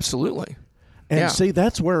 Oh, absolutely. And see,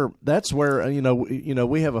 that's where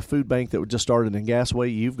we have a food bank that just started in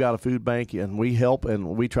Gasway. You've got a food bank, and we help and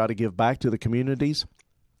we try to give back to the communities,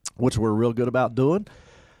 which we're real good about doing.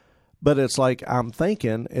 But it's like I'm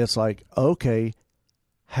thinking, okay,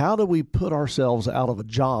 how do we put ourselves out of a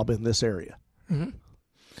job in this area? Mm-hmm.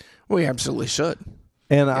 We absolutely should.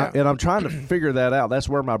 And I'm trying to figure that out. That's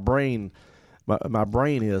where my brain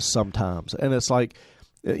is sometimes. And it's like,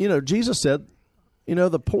 Jesus said,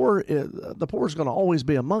 the poor is going to always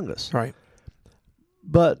be among us. Right.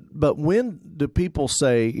 But when do people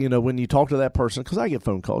say, when you talk to that person, because I get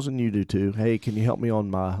phone calls and you do too, hey, can you help me on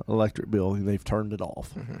my electric bill? And they've turned it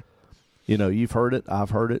off. Mm-hmm. You've heard it.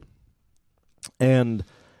 I've heard it. And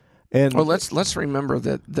well, let's remember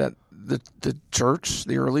that the church,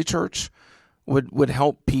 the early church, would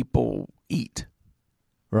help people eat.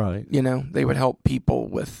 Right. They would help people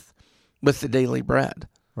with the daily bread.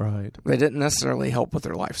 Right. They didn't necessarily help with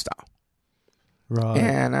their lifestyle. Right.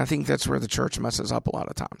 And I think that's where the church messes up a lot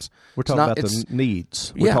of times. We're talking about the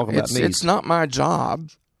needs. We're talking about needs. It's not my job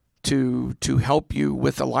to help you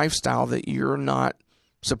with a lifestyle that you're not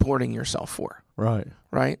supporting yourself for. Right.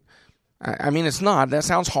 Right? I mean, it's not. That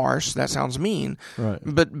sounds harsh. That sounds mean. Right.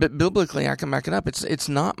 But biblically, I can back it up. It's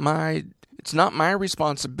not my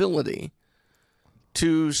responsibility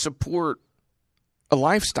to support a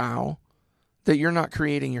lifestyle that you're not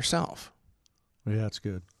creating yourself. Yeah, that's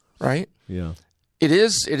good. Right? Yeah. It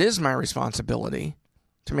is my responsibility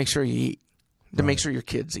to make sure you eat, to make sure your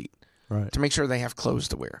kids eat, right, to make sure they have clothes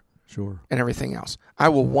to wear. Sure. And everything else. I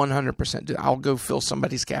will 100% do. I'll go fill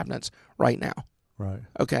somebody's cabinets right now. Right.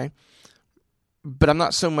 Okay? But I'm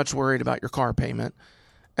not so much worried about your car payment,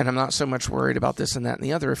 and I'm not so much worried about this and that and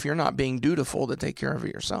the other if you're not being dutiful to take care of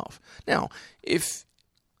it yourself. Now, if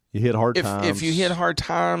you hit hard times. If you hit hard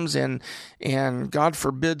times and God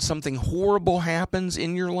forbid something horrible happens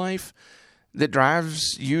in your life that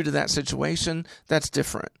drives you to that situation, that's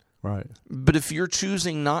different. Right. But if you're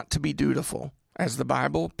choosing not to be dutiful, as the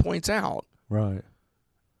Bible points out, right,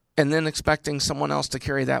 and then expecting someone else to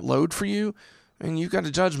carry that load for you, and you've got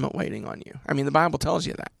a judgment waiting on you. I mean, the Bible tells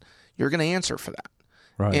you that. You're going to answer for that.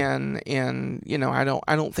 Right. And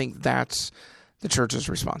I don't think that's the church's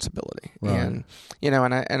responsibility. Right.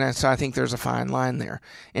 And so I think there's a fine line there.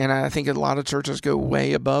 And I think a lot of churches go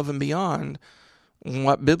way above and beyond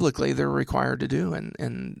what biblically they're required to do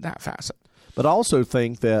in that facet. But I also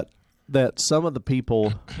think that some of the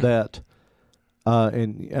people that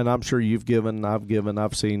and I'm sure you've given,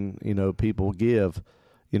 I've seen, people give,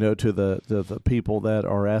 to the people that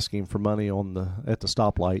are asking for money at the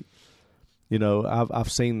stoplight.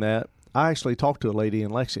 I've seen that. I actually talked to a lady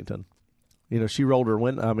in Lexington. She rolled her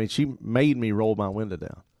window. I mean, she made me roll my window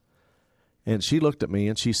down. And she looked at me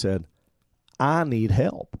and she said, I need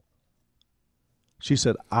help. She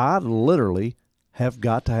said, I literally have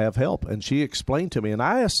got to have help. And she explained to me, and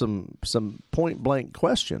I asked some point blank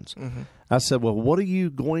questions. Mm-hmm. I said, well, what are you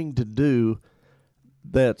going to do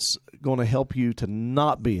that's going to help you to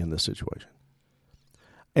not be in this situation?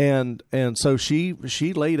 And so she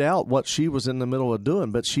laid out what she was in the middle of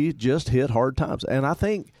doing, but she just hit hard times. And I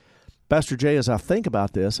think, Pastor Jay, as I think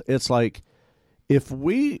about this, it's like if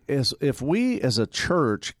we as a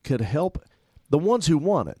church could help the ones who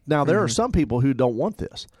want it. Now, there are some people who don't want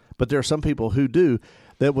this, but there are some people who do,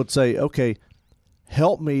 that would say, okay,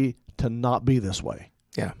 help me to not be this way.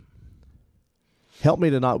 Yeah. Help me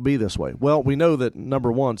to not be this way. Well, we know that,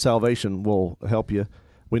 number one, salvation will help you.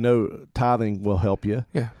 We know tithing will help you.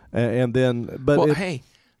 Yeah. And then, but well, hey,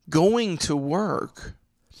 going to work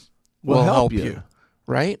will help you.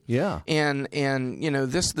 Right? Yeah. And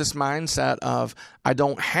this mindset of I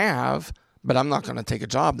don't have, but I'm not going to take a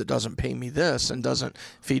job that doesn't pay me this and doesn't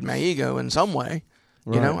feed my ego in some way.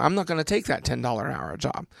 Right. I'm not going to take that $10 an hour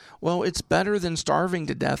job. Well, it's better than starving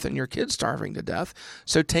to death and your kids starving to death.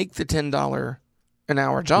 So take the $10 an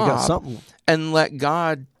hour job and let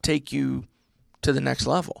God take you to the next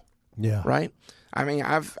level. Yeah. Right? I mean,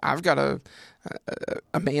 I've got a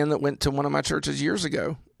man that went to one of my churches years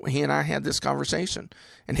ago. He and I had this conversation,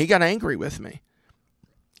 and he got angry with me.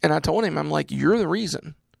 And I told him, I'm like, you're the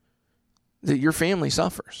reason that your family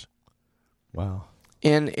suffers. Wow.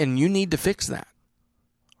 And you need to fix that.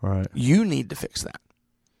 Right. You need to fix that.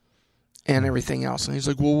 And everything else. And he's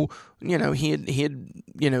like, well, he had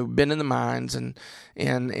been in the mines and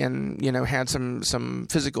had some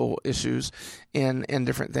physical issues and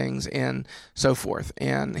different things and so forth.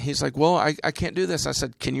 And he's like, well, I can't do this. I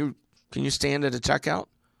said, can you stand at a checkout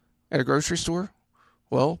at a grocery store?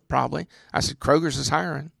 Well, probably. I said, Kroger's is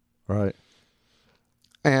hiring. Right.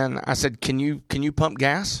 And I said, can you pump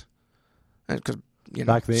gas? Because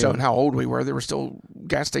back then, showing how old we were, there were still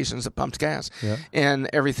gas stations that pumped gas. Yeah. And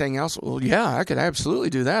everything else. Well, yeah, I could absolutely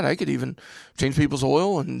do that. I could even change people's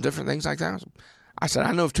oil and different things like that. I said,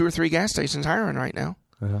 I know of 2 or 3 gas stations hiring right now.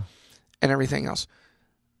 Yeah. And everything else.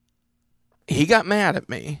 He got mad at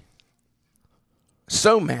me.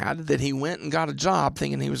 So mad that he went and got a job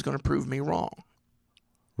thinking he was going to prove me wrong.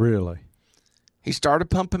 Really? He started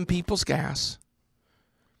pumping people's gas.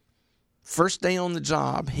 First day on the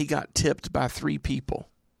job, he got tipped by 3 people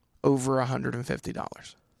over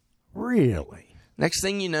 $150. Really? Next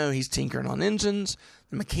thing you know, he's tinkering on engines.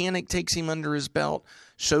 The mechanic takes him under his belt,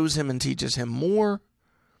 shows him and teaches him more.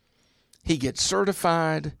 He gets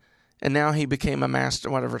certified, and now he became a master,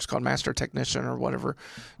 whatever it's called, master technician or whatever,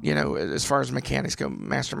 as far as mechanics go,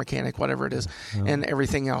 master mechanic, whatever it is, and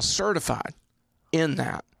everything else, certified in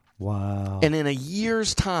that. Wow. And in a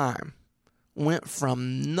year's time, went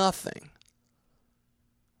from nothing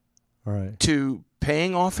to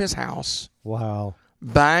paying off his house. Wow.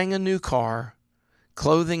 Buying a new car,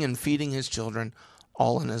 clothing and feeding his children,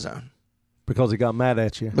 all on his own. Because he got mad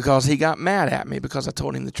at you. Because he got mad at me because I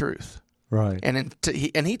told him the truth. Right. And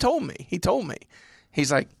he told me.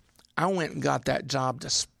 He's like, I went and got that job to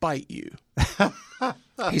spite you.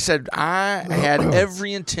 He said, I had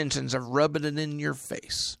every intentions of rubbing it in your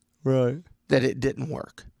face. Right. That it didn't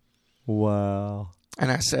work. Wow.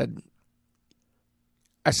 And I said,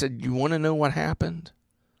 you want to know what happened?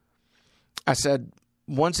 I said,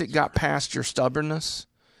 once it got past your stubbornness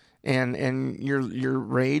and your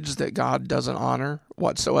rage that God doesn't honor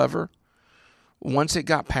whatsoever, once it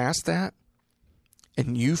got past that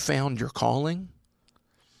and you found your calling,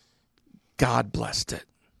 God blessed it.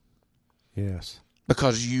 Yes.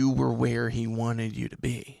 Because you were where he wanted you to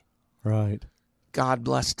be. Right. God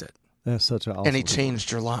blessed it. That's such an awesome and he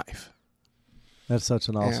changed your life. That's such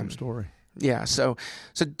an awesome story. Yeah, so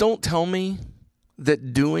don't tell me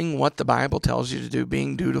that doing what the Bible tells you to do,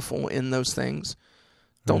 being dutiful in those things,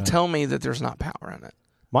 don't tell me that there's not power in it.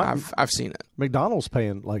 I've seen it. McDonald's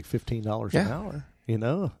paying like $15 an hour.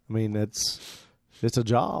 I mean, it's a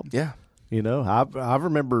job. Yeah. I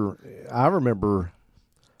remember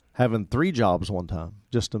having 3 jobs one time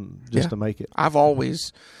just to make it. I've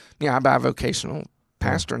always, I'm a vocational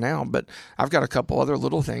pastor now, but I've got a couple other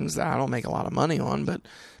little things that I don't make a lot of money on, but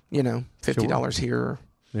 $50 here,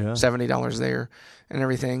 $70 there, and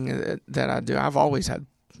everything that I do. I've always had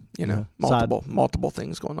multiple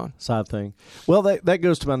things going on. Side thing. Well, that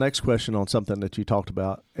goes to my next question on something that you talked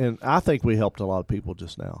about, and I think we helped a lot of people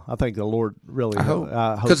just now. I think the Lord really. I hope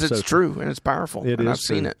because it's true and it's powerful. I've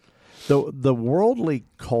seen it. The worldly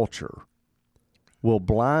culture will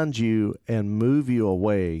blind you and move you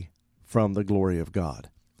away from the glory of God.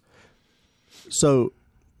 So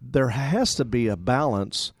there has to be a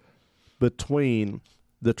balance between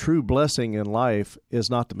the true blessing in life is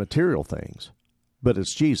not the material things, but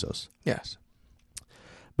it's Jesus. Yes.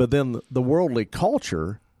 But then the worldly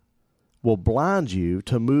culture will blind you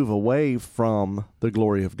to move away from the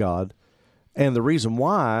glory of God. And the reason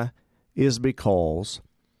why is because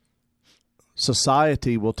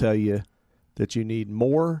society will tell you that you need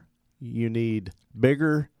more, you need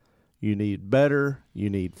bigger, you need better, you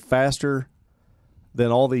need faster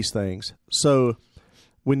than all these things. So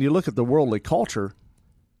when you look at the worldly culture,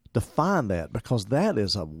 define that, because that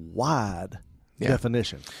is a wide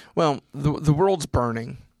definition. Well, the world's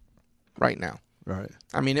burning right now. Right.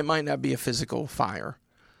 I mean, it might not be a physical fire,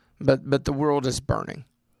 but the world is burning,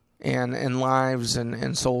 and lives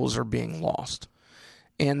and souls are being lost.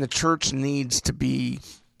 And the church needs to be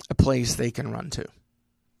a place they can run to.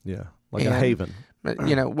 Yeah, like a haven.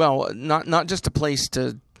 Not just a place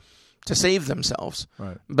to save themselves,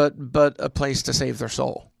 right, but a place to save their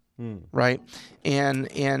soul. Right. And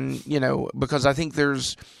because I think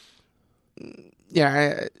there's,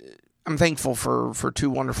 I'm thankful for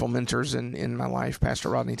two wonderful mentors in my life, Pastor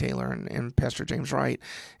Rodney Taylor and Pastor James Wright.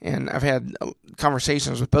 And I've had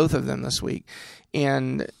conversations with both of them this week.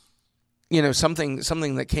 And, something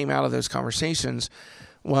that came out of those conversations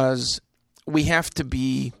was we have to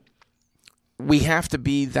be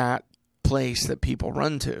that place that people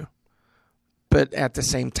run to, but at the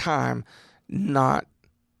same time, not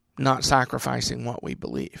sacrificing what we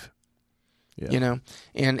believe,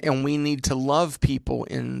 and we need to love people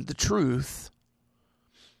in the truth,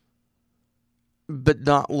 but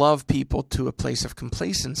not love people to a place of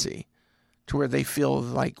complacency to where they feel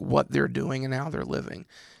like what they're doing and how they're living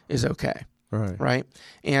is okay. Right.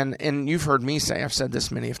 And you've heard me say, I've said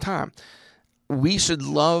this many of times, we should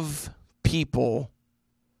love people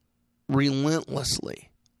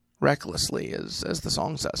relentlessly, recklessly, as the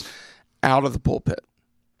song says, out of the pulpit.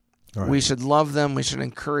 Right. We should love them. We should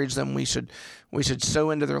encourage them. We should sow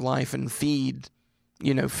into their life and feed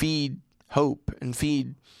hope and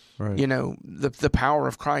feed, the power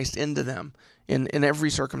of Christ into them in every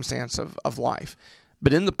circumstance of life.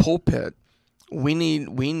 But in the pulpit, we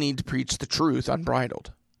need to preach the truth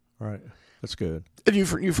unbridled. Right. That's good. And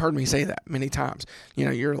you've heard me say that many times.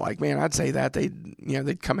 You're like, man, I'd say that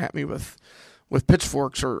they'd come at me with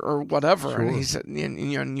pitchforks or whatever. Sure. And he said,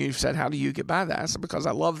 and you've said, how do you get by that? I said, because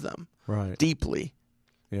I love them deeply.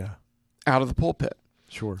 Yeah. Out of the pulpit.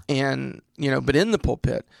 Sure. And, but in the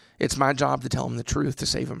pulpit, it's my job to tell them the truth to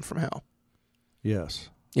save them from hell. Yes.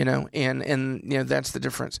 And that's the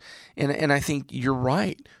difference. And I think you're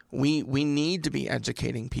right. We need to be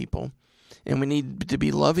educating people, and we need to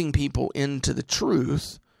be loving people into the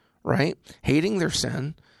truth, right? Hating their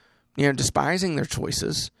sin, despising their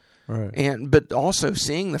choices. Right. But also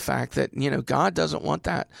seeing the fact that, God doesn't want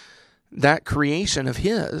that creation of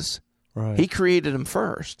His. Right. He created them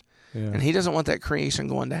first. Yeah. And He doesn't want that creation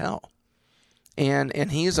going to hell.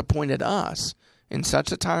 And He has appointed us in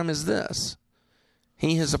such a time as this.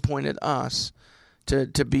 He has appointed us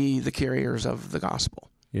to be the carriers of the gospel.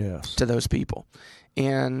 Yes. To those people.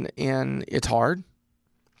 And it's hard.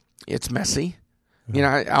 It's messy.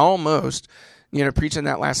 I almost, preaching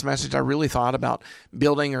that last message, I really thought about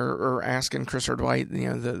building or asking Chris or Dwight,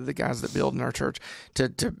 the guys that build in our church, to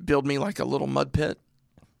build me like a little mud pit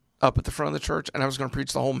up at the front of the church, and I was going to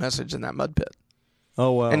preach the whole message in that mud pit.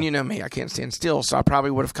 Oh, wow. And you know me, I can't stand still, so I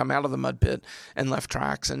probably would have come out of the mud pit and left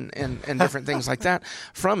tracks and different things like that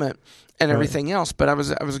from it and everything else. But I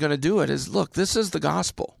was going to do it as, look, this is the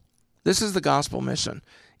gospel. This is the gospel mission.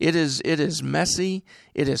 It is messy.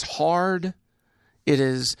 It is hard. It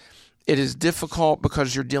is difficult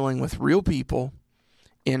because you're dealing with real people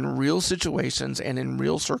in real situations and in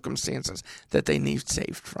real circumstances that they need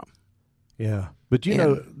saved from. Yeah. But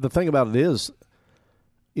the thing about it is,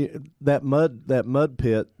 that mud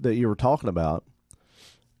pit that you were talking about,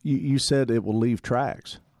 you said it will leave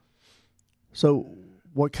tracks. So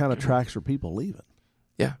what kind of tracks are people leaving?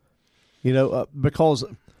 Yeah. Because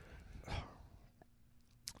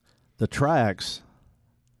the tracks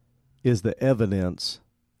is the evidence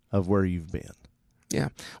of where you've been. Yeah.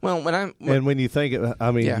 Well, when you think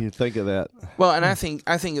of, you think of that. Well, and I think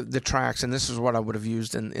of the tracks, and this is what I would have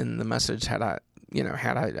used in the message had I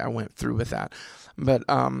went through with that. But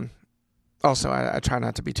Also, I try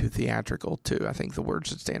not to be too theatrical too. I think the word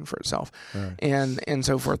should stand for itself, Right. and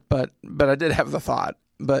so forth. But I did have the thought.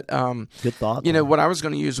 But Good thought. you know, what I was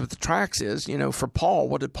going to use with the tracks is, you know, for Paul,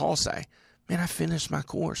 what did Paul say? Man, I finished my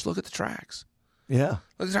course. Look at the tracks. Yeah.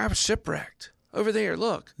 Look, I was shipwrecked over there.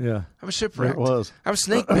 Look, Yeah. I was shipwrecked. It was. I was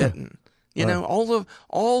snake bitten. You Right. know,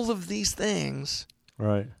 all of these things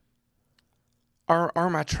Right. are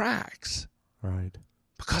my tracks Right.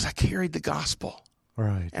 because I carried the gospel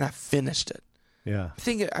Right. and I finished it. Yeah.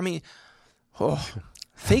 Think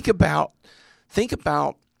about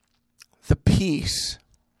the peace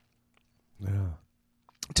Yeah.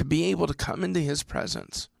 to be able to come into his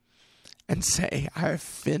presence and say, I have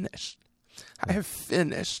finished. I have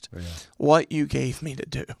finished Yeah. what you gave me to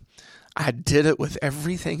do. I did it with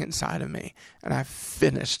everything inside of me, and I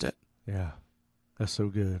finished it. Yeah. That's so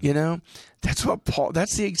good. You know, that's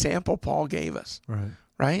the example Paul gave us, Right.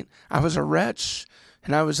 right? I was a wretch,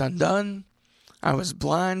 and I was undone. I was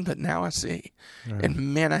blind, but now I see. Right.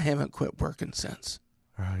 And man, I haven't quit working since.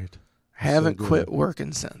 Right. Haven't good. quit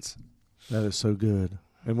working since. That is so good.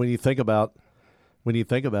 And when you think about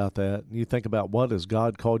that, you think about what has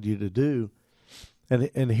God called you to do.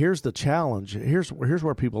 And here's the challenge. Here's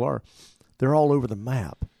where people are. They're all over the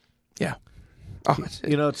map. Yeah. Oh,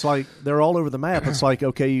 You know, it's like they're all over the map. It's like,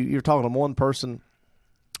 okay, you're talking to one person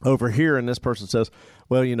over here, and this person says,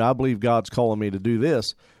 well, you know, I believe God's calling me to do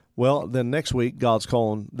this. Well, then next week, God's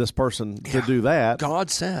calling this person to do that. God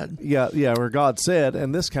said. Yeah, or God said,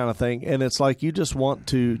 and this kind of thing. And it's like you just want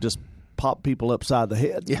to just pop people upside the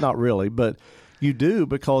head. Yeah. Not really, but you do,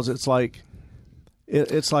 because it's like,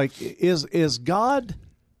 is God...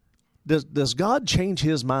 Does God change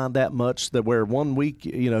his mind that much that where one week,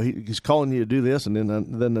 you know, he's calling you to do this, and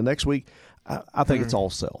then the next week, I think it's all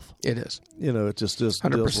self. It is. You know, it just deals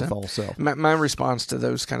 100%. with all self. My response to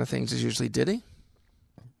those kind of things is usually, did he?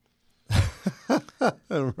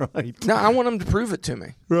 Right. No, I want him to prove it to me.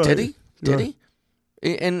 Right. Did he? Did Right.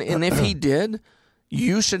 he? And if he did,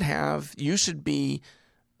 you should be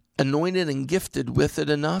anointed and gifted with it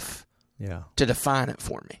enough Yeah. to define it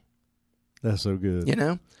for me. That's so good. You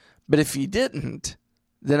know? But if you didn't,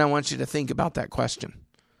 then I want you to think about that question.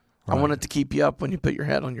 I Right. want it to keep you up when you put your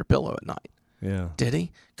head on your pillow at night. Yeah. Did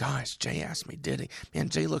he? Guys, Jay asked me, did he? Man,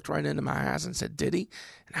 Jay looked right into my eyes and said, did he?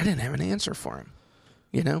 And I didn't have an answer for him.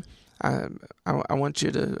 You know? I want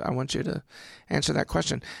you to answer that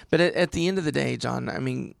question. But at the end of the day, John, I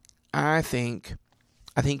mean, I think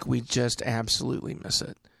we just absolutely miss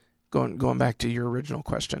it. Going back to your original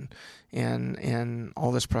question and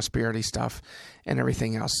all this prosperity stuff and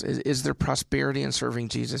everything else. Is there prosperity in serving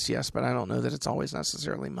Jesus? Yes, but I don't know that it's always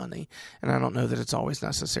necessarily money, and I don't know that it's always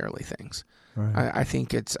necessarily things. Right. I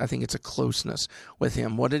think it's a closeness with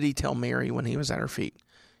him. What did he tell Mary when he was at her feet?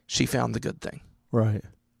 She found the good thing. Right.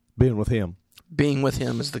 Being with him. Being with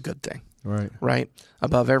him is the good thing. Right. Right?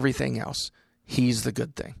 Above everything else, he's the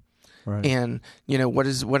good thing. Right. And you know,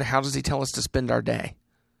 how does he tell us to spend our day?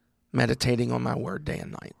 Meditating on my word day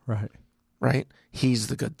and night. Right. Right? He's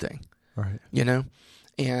the good thing. Right. You know?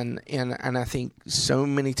 And I think so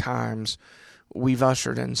many times we've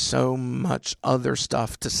ushered in so much other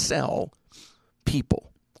stuff to sell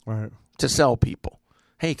people. Right. To sell people.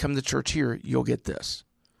 Hey, come to church here, you'll get this.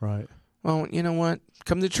 Right. Well, you know what?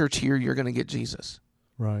 Come to church here, you're going to get Jesus.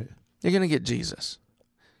 Right. You're going to get Jesus.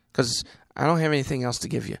 Because I don't have anything else to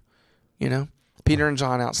give you. You know? Peter and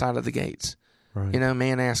John outside of the gates. Right. You know,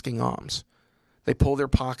 man asking alms. They pull their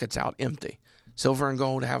pockets out empty. Silver and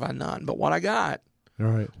gold have I none. But what I got,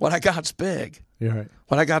 Right. what I got's big. You're right.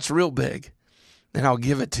 What I got's real big. And I'll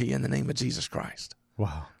give it to you in the name of Jesus Christ.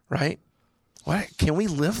 Wow. Right? What? Can we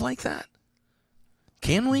live like that?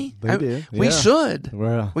 Can we? They did. We Yeah. should.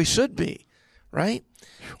 Well. We should be. Right?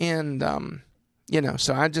 And, you know,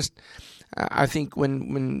 so I think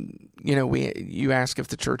when you know, you ask if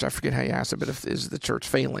the church, I forget how you asked it, but is the church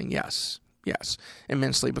failing? Yes,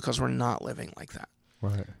 immensely, because we're not living like that.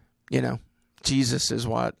 Right. You know, Jesus is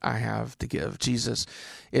what I have to give. Jesus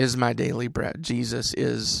is my daily bread. Jesus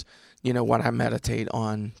is, you know, what I meditate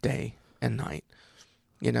on day and night.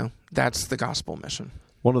 You know, that's the gospel mission.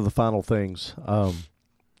 One of the final things,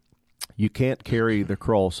 you can't carry the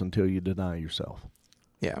cross until you deny yourself.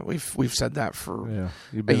 Yeah, we've said that for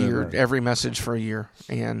You've a been in year, that. every message for a year,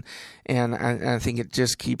 and I think it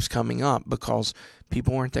just keeps coming up because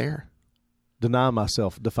people weren't there. Deny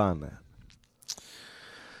myself. Define that.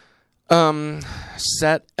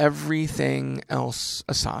 Set everything else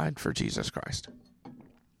aside for Jesus Christ.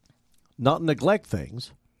 Not neglect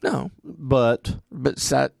things, No, but good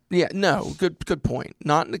point.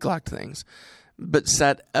 Not neglect things, but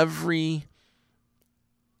set every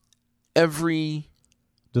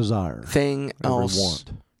desire, thing every else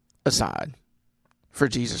want aside for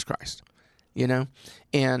Jesus Christ, you know?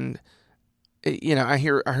 And, you know, I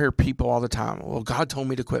hear people all the time, well, God told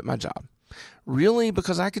me to quit my job. Really?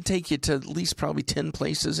 Because I could take you to at least probably 10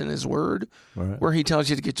 places in his word where he tells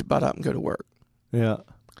you to get your butt up and go to work. Yeah.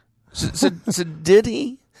 So did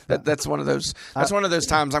he? That's one of those. That's one of those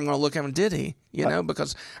times I'm going to look at him. Did he? You know,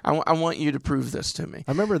 because I want you to prove this to me.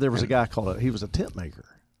 I remember there was a guy he was a tent maker.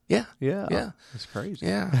 Yeah. Yeah. It's crazy.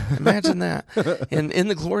 Yeah. Imagine that. And in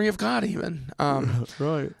the glory of God, even.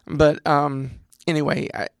 Right. But anyway,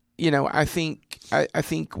 I think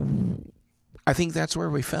that's where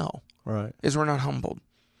we fell. Right. Is we're not humbled.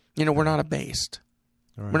 You know, we're not abased.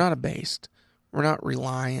 Right. We're not abased. We're not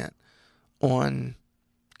reliant on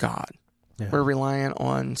God. Yeah. We're reliant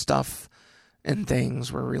on stuff and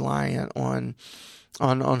things. We're reliant on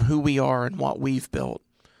who we are and what we've built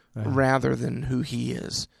rather than who he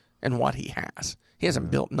is and what he has. He hasn't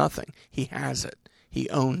built nothing. He has it. He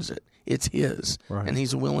owns it. It's his. Right. And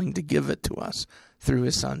he's willing to give it to us through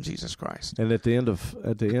his son, Jesus Christ. And at the end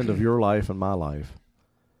of your life and my life,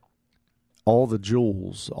 all the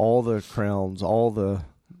jewels, all the crowns,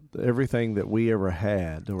 everything that we ever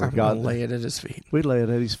had, I'm going to lay it at his feet. We lay it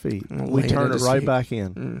at his feet. We turn it right back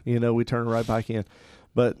in. You know, we turn it right back in.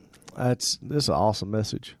 But this is an awesome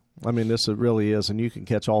message. I mean, this really is, and you can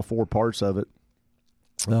catch all 4 parts of it,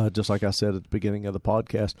 just like I said at the beginning of the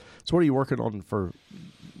podcast. So what are you working on for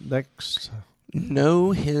next? Know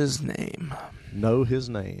his name. Know his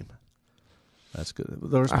name. That's good.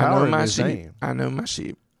 There's power in his name. I know my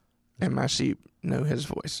sheep, and my sheep know his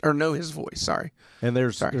voice. Or know his voice, sorry. And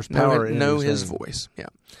there's power in his voice. Yeah.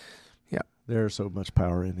 Yeah. There's so much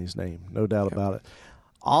power in his name. No doubt about it.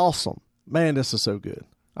 Awesome. Man, this is so good.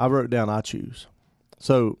 I wrote down I choose.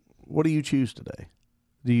 So what do you choose today?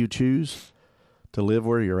 Do you choose to live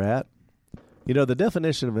where you're at? You know, the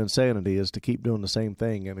definition of insanity is to keep doing the same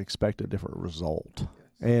thing and expect a different result.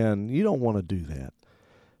 And you don't want to do that.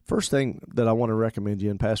 First thing that I want to recommend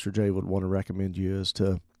you, and Pastor Jay would want to recommend you, is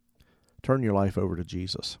to turn your life over to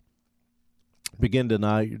Jesus. Begin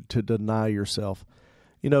to deny yourself.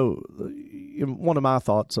 You know, one of my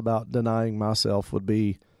thoughts about denying myself would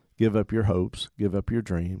be give up your hopes, give up your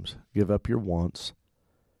dreams, give up your wants,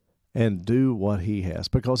 and do what he has,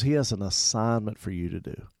 because he has an assignment for you to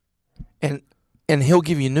do. And he'll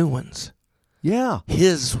give you new ones. Yeah.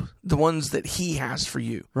 The ones that he has for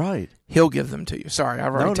you. Right. He'll give them to you. Sorry,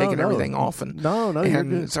 I've already taken everything off. No, you're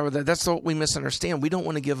good. So that's what we misunderstand. We don't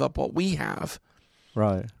want to give up what we have.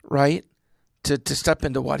 Right. Right? To step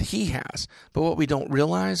into what he has. But what we don't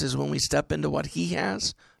realize is when we step into what he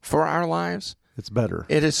has for our lives, it's better.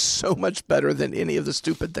 It is so much better than any of the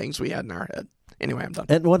stupid things we had in our head. Anyway, I'm done.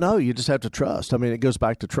 And no, you just have to trust. I mean, it goes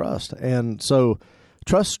back to trust. And so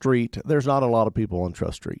Trust Street, there's not a lot of people on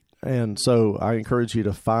Trust Street. And so I encourage you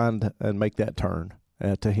to find and make that turn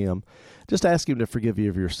to him. Just ask him to forgive you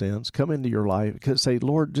of your sins. Come into your life. Say,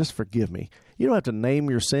 Lord, just forgive me. You don't have to name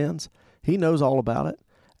your sins. He knows all about it.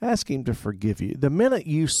 Ask him to forgive you. The minute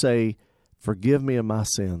you say, forgive me of my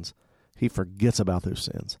sins, he forgets about those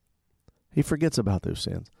sins. He forgets about those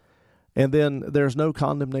sins. And then there's no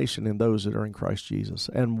condemnation in those that are in Christ Jesus.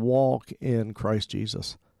 And walk in Christ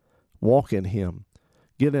Jesus. Walk in him.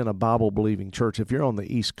 Get in a Bible-believing church. If you're on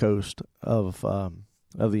the East Coast of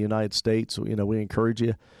the United States, you know, we encourage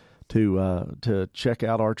you to check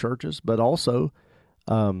out our churches. But also,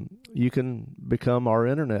 you can become our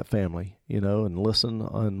internet family, you know, and listen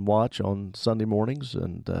and watch on Sunday mornings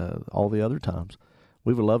and all the other times.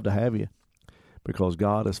 We would love to have you, because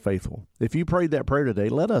God is faithful. If you prayed that prayer today,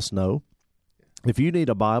 let us know. If you need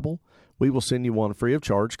a Bible, we will send you one free of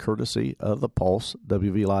charge, courtesy of the Pulse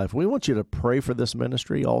WV Live. We want you to pray for this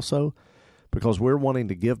ministry also, because we're wanting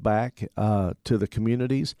to give back to the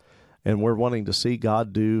communities, and we're wanting to see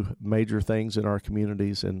God do major things in our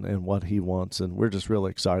communities and what he wants, and we're just really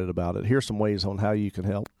excited about it. Here's some ways on how you can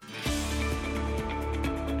help.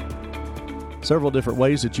 Several different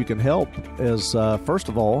ways that you can help is, first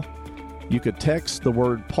of all, you could text the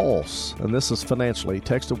word PULSE, and this is financially.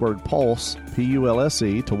 Text the word PULSE,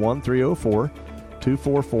 P-U-L-S-E, to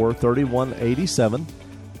 1-304-244-3187.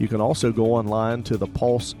 You can also go online to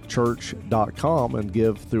thepulsechurch.com and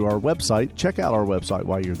give through our website. Check out our website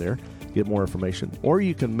while you're there. Get more information. Or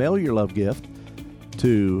you can mail your love gift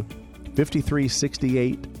to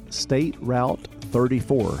 5368 State Route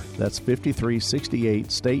 34. That's 5368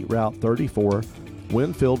 State Route 34,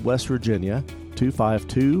 Winfield, West Virginia,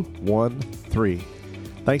 25213.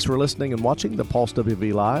 Thanks for listening and watching the Pulse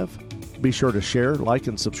WV Live. Be sure to share, like,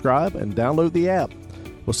 and subscribe, and download the app.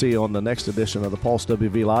 We'll see you on the next edition of the Pulse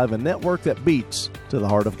WV Live, a network that beats to the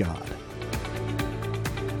heart of God.